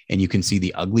cynical, and you can see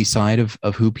the ugly side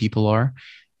of who people are.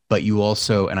 But you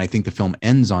also, and I think the film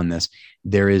ends on this,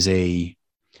 there is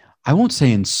I won't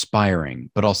say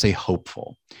inspiring, but I'll say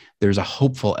hopeful. There's a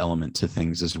hopeful element to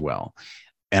things as well.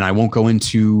 And I won't go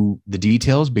into the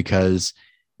details because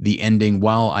the ending,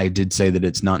 while I did say that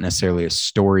it's not necessarily a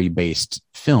story-based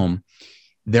film,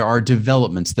 there are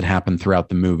developments that happen throughout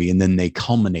the movie, and then they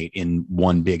culminate in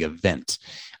one big event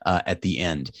at the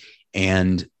end.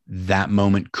 And that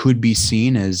moment could be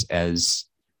seen as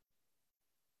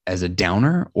a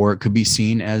downer, or it could be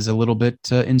seen as a little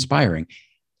bit inspiring.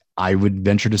 I would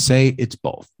venture to say it's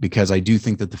both, because I do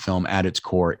think that the film at its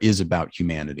core is about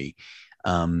humanity.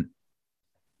 And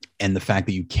the fact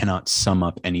that you cannot sum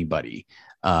up anybody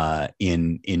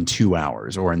in 2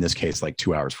 hours, or in this case, like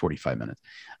 2 hours, 45 minutes.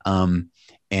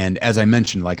 And as I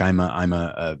mentioned, like I'm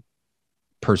a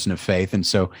person of faith, and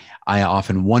so I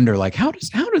often wonder, like, how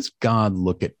does God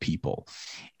look at people?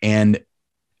 And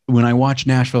when I watch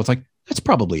Nashville, it's like that's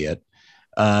probably it.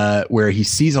 Where he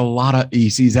sees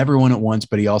everyone at once,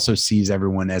 but he also sees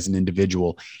everyone as an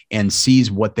individual and sees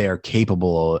what they are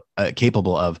capable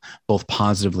of, both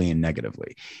positively and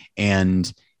negatively.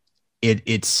 And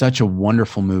it's such a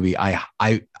wonderful movie. I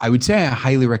would say I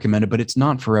highly recommend it, but it's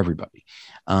not for everybody.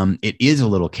 It is a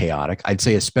little chaotic. I'd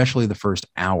say, especially the first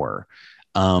hour.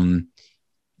 Um,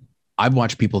 I've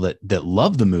watched people that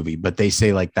love the movie, but they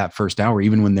say like that first hour,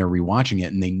 even when they're rewatching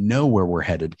it and they know where we're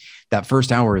headed, that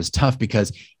first hour is tough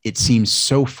because it seems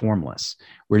so formless.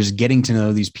 We're just getting to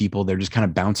know these people. They're just kind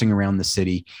of bouncing around the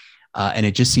city. And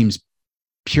it just seems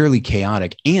purely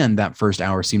chaotic. And that first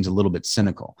hour seems a little bit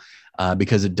cynical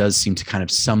because it does seem to kind of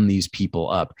sum these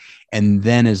people up. And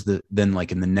then then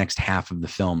like in the next half of the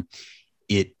film,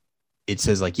 it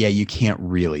says like, yeah, you can't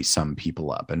really sum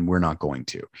people up, and we're not going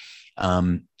to.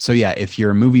 So yeah, if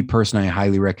you're a movie person, I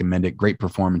highly recommend it. Great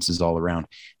performances all around,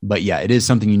 but yeah, it is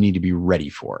something you need to be ready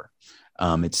for.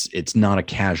 It's not a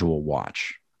casual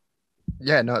watch.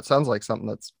 Yeah, no, it sounds like something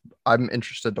that's I'm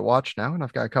interested to watch now, and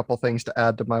I've got a couple things to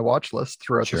add to my watch list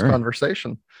throughout this Sure.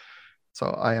 conversation. So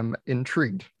I am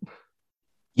intrigued.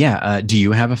 Yeah. Do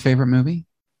you have a favorite movie?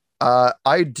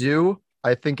 I do.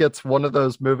 I think it's one of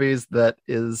those movies that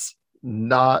is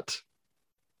not,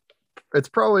 it's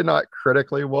probably not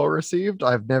critically well received.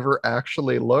 I've never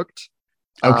actually looked.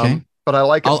 Okay. But I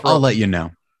like it I'll let you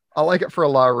know. I like it for a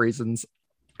lot of reasons.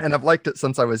 And I've liked it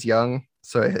since I was young.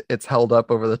 So it's held up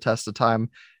over the test of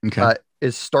time. Okay.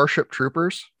 Is Starship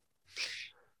Troopers.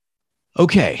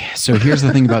 Okay. So here's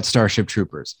the thing about Starship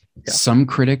Troopers. Yeah. Some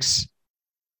critics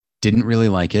didn't really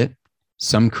like it.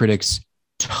 Some critics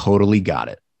totally got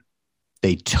it.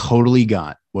 They totally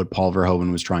got what Paul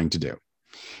Verhoeven was trying to do.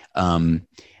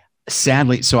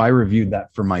 Sadly, so I reviewed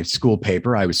that for my school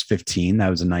paper. I was 15. That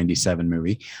was a 97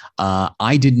 movie.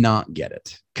 I did not get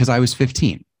it because I was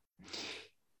 15.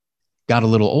 Got a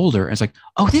little older. And it's like,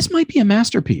 oh, this might be a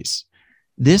masterpiece.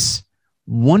 This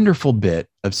wonderful bit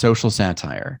of social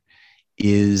satire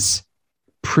is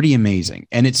pretty amazing.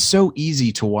 And it's so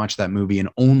easy to watch that movie and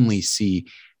only see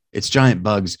its giant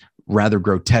bugs rather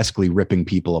grotesquely ripping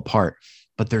people apart.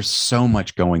 But there's so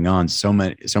much going on, so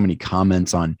many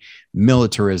comments on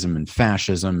militarism and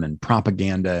fascism and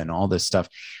propaganda and all this stuff.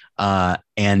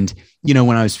 And,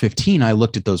 when I was 15, I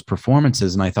looked at those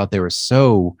performances and I thought they were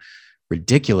so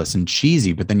ridiculous and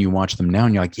cheesy. But then you watch them now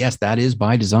and you're like, yes, that is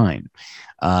by design.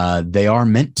 They are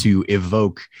meant to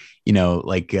evoke,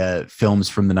 films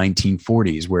from the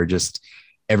 1940s where just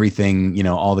everything,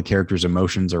 all the characters'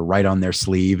 emotions are right on their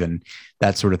sleeve and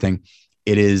that sort of thing.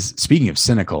 It is, speaking of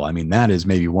cynical, I mean, that is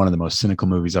maybe one of the most cynical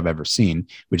movies I've ever seen,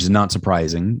 which is not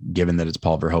surprising given that it's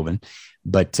Paul Verhoeven.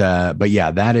 But yeah,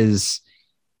 that is,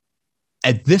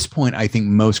 at this point, I think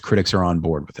most critics are on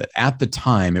board with it. At the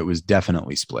time, it was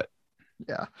definitely split.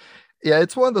 Yeah. Yeah,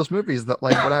 it's one of those movies that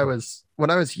like when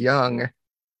I was young,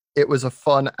 it was a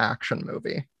fun action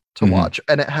movie to watch.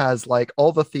 And it has like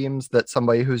all the themes that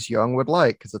somebody who's young would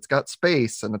like, because it's got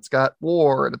space and it's got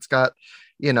war and it's got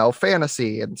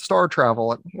fantasy and star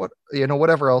travel and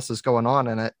whatever else is going on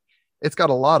in it. It's got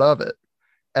a lot of it.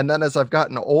 And then as I've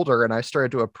gotten older and I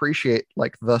started to appreciate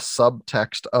like the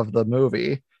subtext of the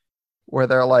movie, where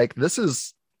they're like, this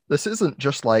isn't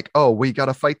just like, oh, we got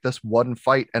to fight this one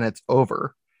fight and it's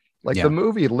over. Like the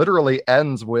movie literally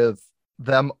ends with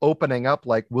them opening up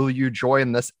like, will you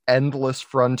join this endless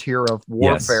frontier of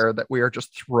warfare that we are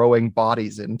just throwing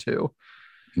bodies into?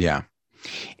 Yeah.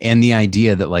 And the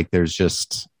idea that like there's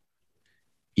just,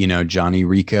 Johnny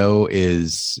Rico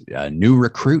is a new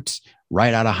recruit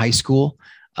right out of high school.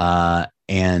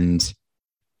 And,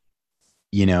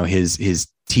 his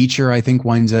teacher, I think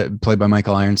winds up played by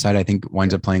Michael Ironside, I think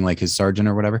winds up playing like his sergeant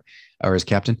or whatever, or his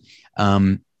captain.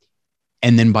 And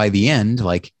then by the end,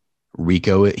 like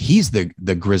Rico, he's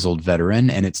the grizzled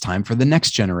veteran and it's time for the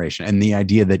next generation. And the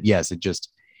idea that, yes, it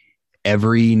just,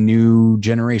 every new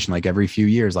generation, like every few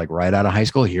years, like right out of high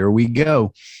school, here we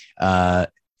go.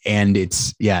 And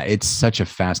it's such a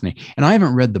fascinating, and I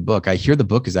haven't read the book. I hear the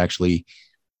book is actually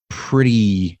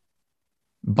pretty,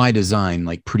 by design,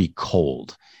 like pretty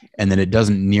cold. And then it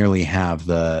doesn't nearly have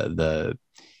the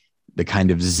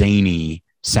kind of zany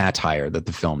satire that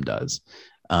the film does.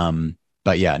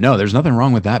 But yeah, no, there's nothing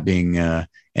wrong with that being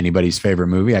anybody's favorite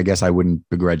movie. I guess I wouldn't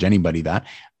begrudge anybody that,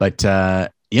 but I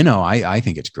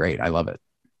think it's great. I love it.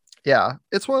 Yeah,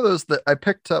 it's one of those that I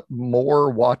picked up more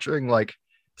watching like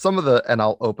some of the, and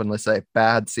I'll openly say,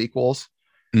 bad sequels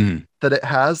that it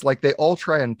has. Like they all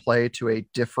try and play to a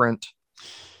different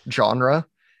genre.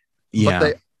 but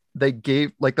Yeah. they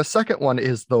gave like the second one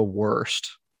is the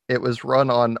worst. It was run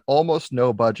on almost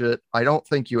no budget. I don't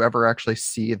think you ever actually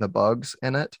see the bugs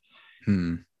in it,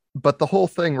 Hmm. but the whole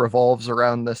thing revolves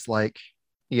around this like,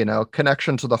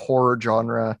 connection to the horror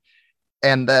genre.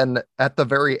 And then at the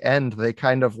very end they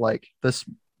kind of like this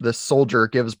soldier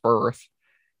gives birth,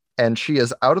 and she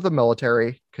is out of the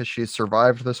military because she's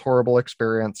survived this horrible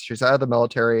experience. She's out of the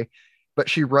military, but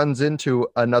she runs into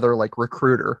another like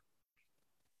recruiter,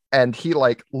 and he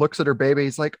like looks at her baby.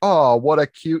 He's like, "Oh, what a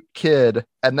cute kid!"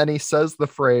 And then he says the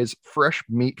phrase "fresh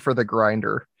meat for the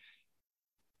grinder,"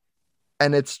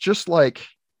 and it's just like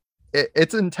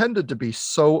it's intended to be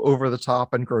so over the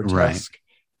top and Right. grotesque.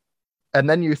 And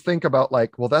then you think about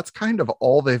like, well, that's kind of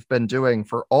all they've been doing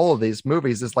for all of these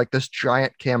movies is like this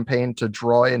giant campaign to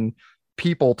draw in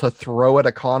people to throw at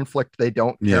a conflict they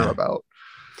don't care Yeah. about.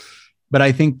 But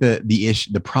I think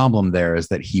the problem there is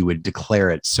that he would declare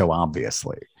it so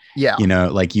obviously. Yeah.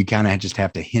 Like you kind of just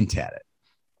have to hint at it.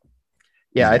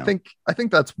 Yeah, You I know. think I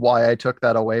think that's why I took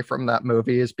that away from that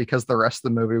movie, is because the rest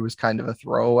of the movie was kind of a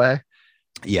throwaway.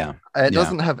 Yeah. It Yeah.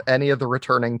 doesn't have any of the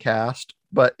returning cast,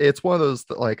 but it's one of those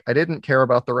that like I didn't care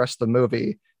about the rest of the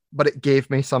movie, but it gave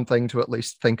me something to at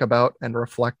least think about and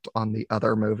reflect on the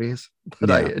other movies that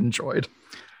I Yeah. enjoyed.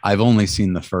 I've only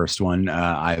seen the first one.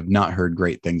 I've not heard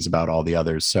great things about all the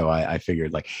others, so I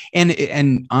figured like,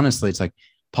 and honestly, it's like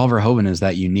Paul Verhoeven is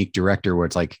that unique director where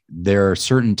it's like there are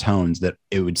certain tones that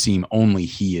it would seem only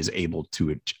he is able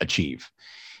to achieve.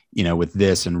 With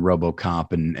this and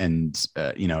RoboCop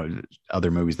and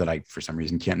other movies that I for some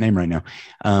reason can't name right now.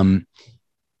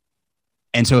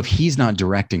 And so if he's not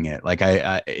directing it, like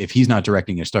if he's not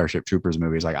directing a Starship Troopers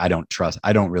movie, it's like I don't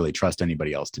really trust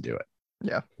anybody else to do it.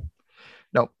 Yeah.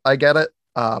 No, I get it.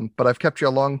 But I've kept you a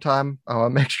long time. I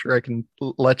want to make sure I can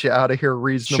let you out of here Sure.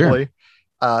 reasonably.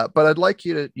 But I'd like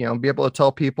you to, be able to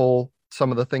tell people some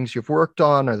of the things you've worked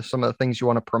on or some of the things you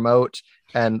want to promote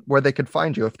and where they could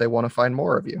find you if they want to find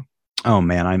more of you. Oh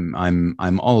man,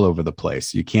 I'm all over the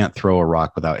place. You can't throw a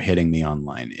rock without hitting me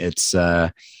online. It's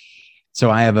so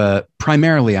I have a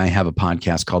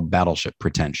podcast called Battleship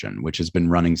Pretension, which has been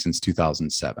running since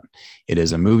 2007. It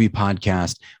is a movie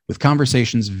podcast with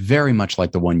conversations very much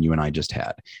like the one you and I just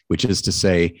had, which is to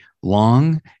say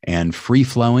long and free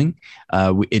flowing.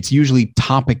 It's usually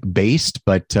topic based,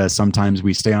 but sometimes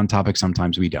we stay on topic,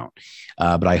 sometimes we don't.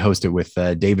 But I host it with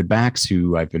David Bax,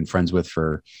 who I've been friends with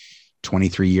for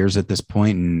 23 years at this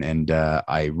point, and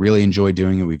I really enjoy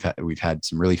doing it. We've had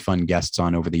some really fun guests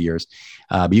on over the years,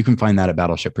 but you can find that at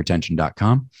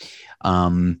battleshippretension.com.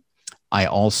 I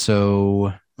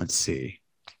also, let's see.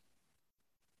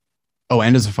 Oh,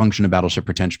 and as a function of Battleship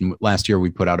Pretension, last year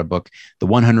we put out a book, The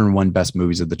 101 Best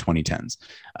Movies of the 2010s,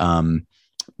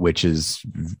 which is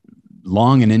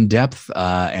long and in depth,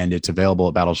 and it's available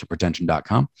at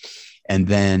battleshippretension.com. And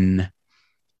then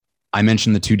I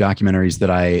mentioned the two documentaries that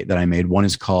I made. One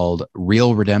is called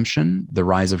Real Redemption: The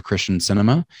Rise of Christian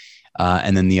Cinema,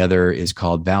 and then the other is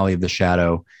called Valley of the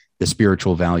Shadow: The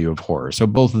Spiritual Value of Horror. So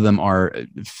both of them are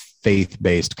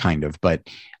faith-based, kind of, but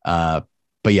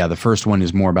yeah, the first one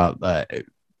is more about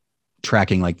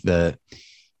tracking like the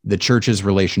church's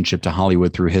relationship to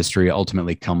Hollywood through history,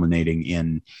 ultimately culminating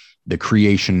in the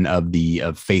creation of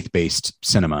faith-based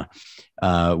cinema,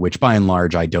 which by and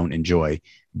large I don't enjoy,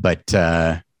 but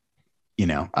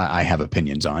I have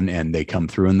opinions on, and they come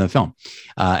through in the film.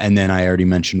 And then I already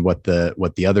mentioned what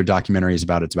the other documentary is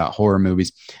about. It's about horror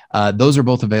movies. Those are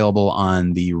both available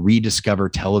on the Rediscover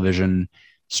Television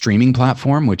streaming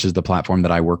platform, which is the platform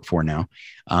that I work for now.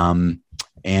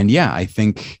 And yeah, I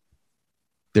think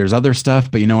there's other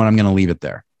stuff, but you know what? I'm going to leave it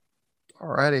there.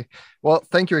 Alrighty. Well,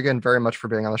 thank you again very much for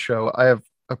being on the show. I have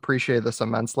appreciated this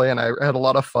immensely, and I had a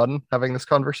lot of fun having this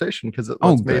conversation because it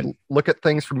lets me look at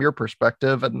things from your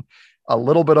perspective and a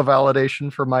little bit of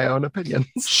validation for my own opinions.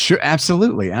 Sure,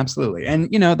 absolutely, absolutely. And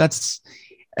that's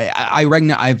I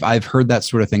recognize I've heard that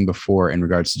sort of thing before in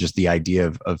regards to just the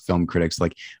idea of film critics.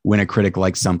 Like when a critic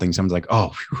likes something, someone's like, "Oh,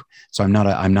 whew, so I'm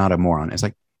not a moron." It's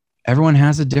like everyone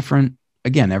has a different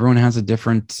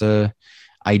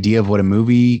idea of what a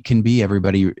movie can be.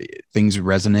 Things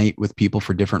resonate with people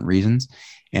for different reasons,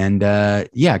 and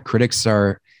yeah, critics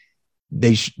are.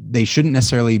 They shouldn't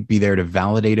necessarily be there to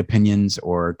validate opinions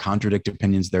or contradict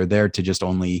opinions. They're there to just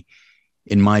only,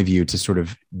 in my view, to sort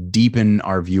of deepen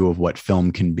our view of what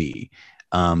film can be.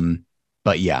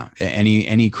 But yeah,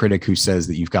 any critic who says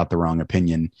that you've got the wrong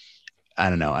opinion, I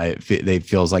don't know. It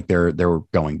feels like they're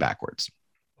going backwards.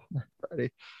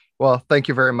 Righty. Well, thank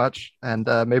you very much, and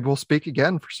maybe we'll speak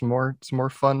again for some more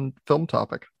fun film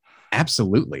topic.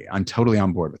 Absolutely, I'm totally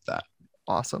on board with that.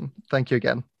 Awesome. Thank you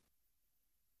again.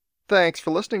 Thanks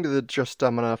for listening to the Just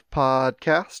Dumb Enough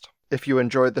podcast. If you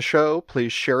enjoyed the show,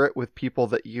 please share it with people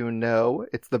that you know.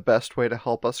 It's the best way to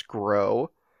help us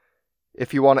grow.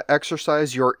 If you want to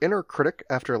exercise your inner critic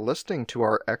after listening to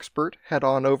our expert, head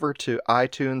on over to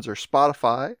iTunes or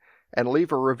Spotify and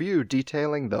leave a review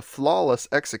detailing the flawless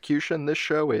execution this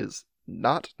show is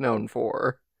not known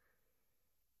for.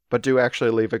 But do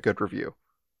actually leave a good review.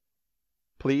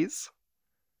 Please?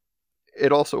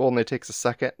 It also only takes a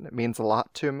second, and it means a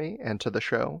lot to me and to the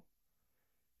show.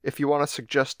 If you want to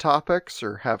suggest topics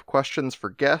or have questions for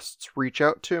guests, reach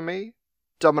out to me,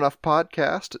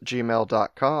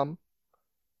 dumbenoughpodcast@gmail.com.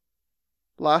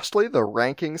 Lastly, the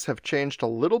rankings have changed a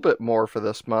little bit more for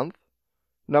this month.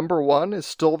 Number 1 is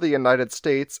still the United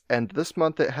States, and this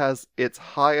month it has its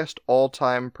highest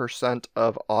all-time percent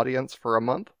of audience for a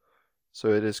month, so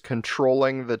it is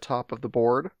controlling the top of the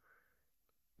board.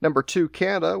 Number 2,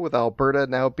 Canada, with Alberta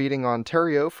now beating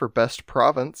Ontario for best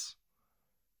province.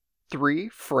 3,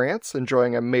 France,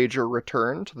 enjoying a major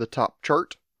return to the top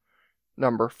chart.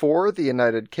 Number 4, the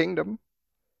United Kingdom.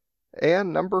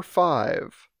 And number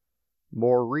 5,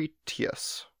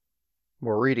 Mauritius.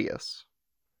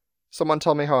 Someone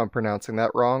tell me how I'm pronouncing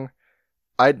that wrong.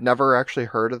 I'd never actually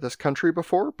heard of this country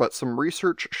before, but some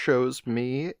research shows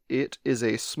me it is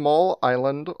a small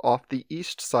island off the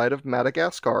east side of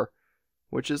Madagascar,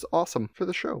 which is awesome for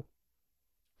the show.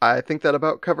 I think that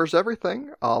about covers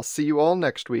everything. I'll see you all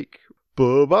next week.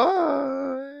 Bye-bye!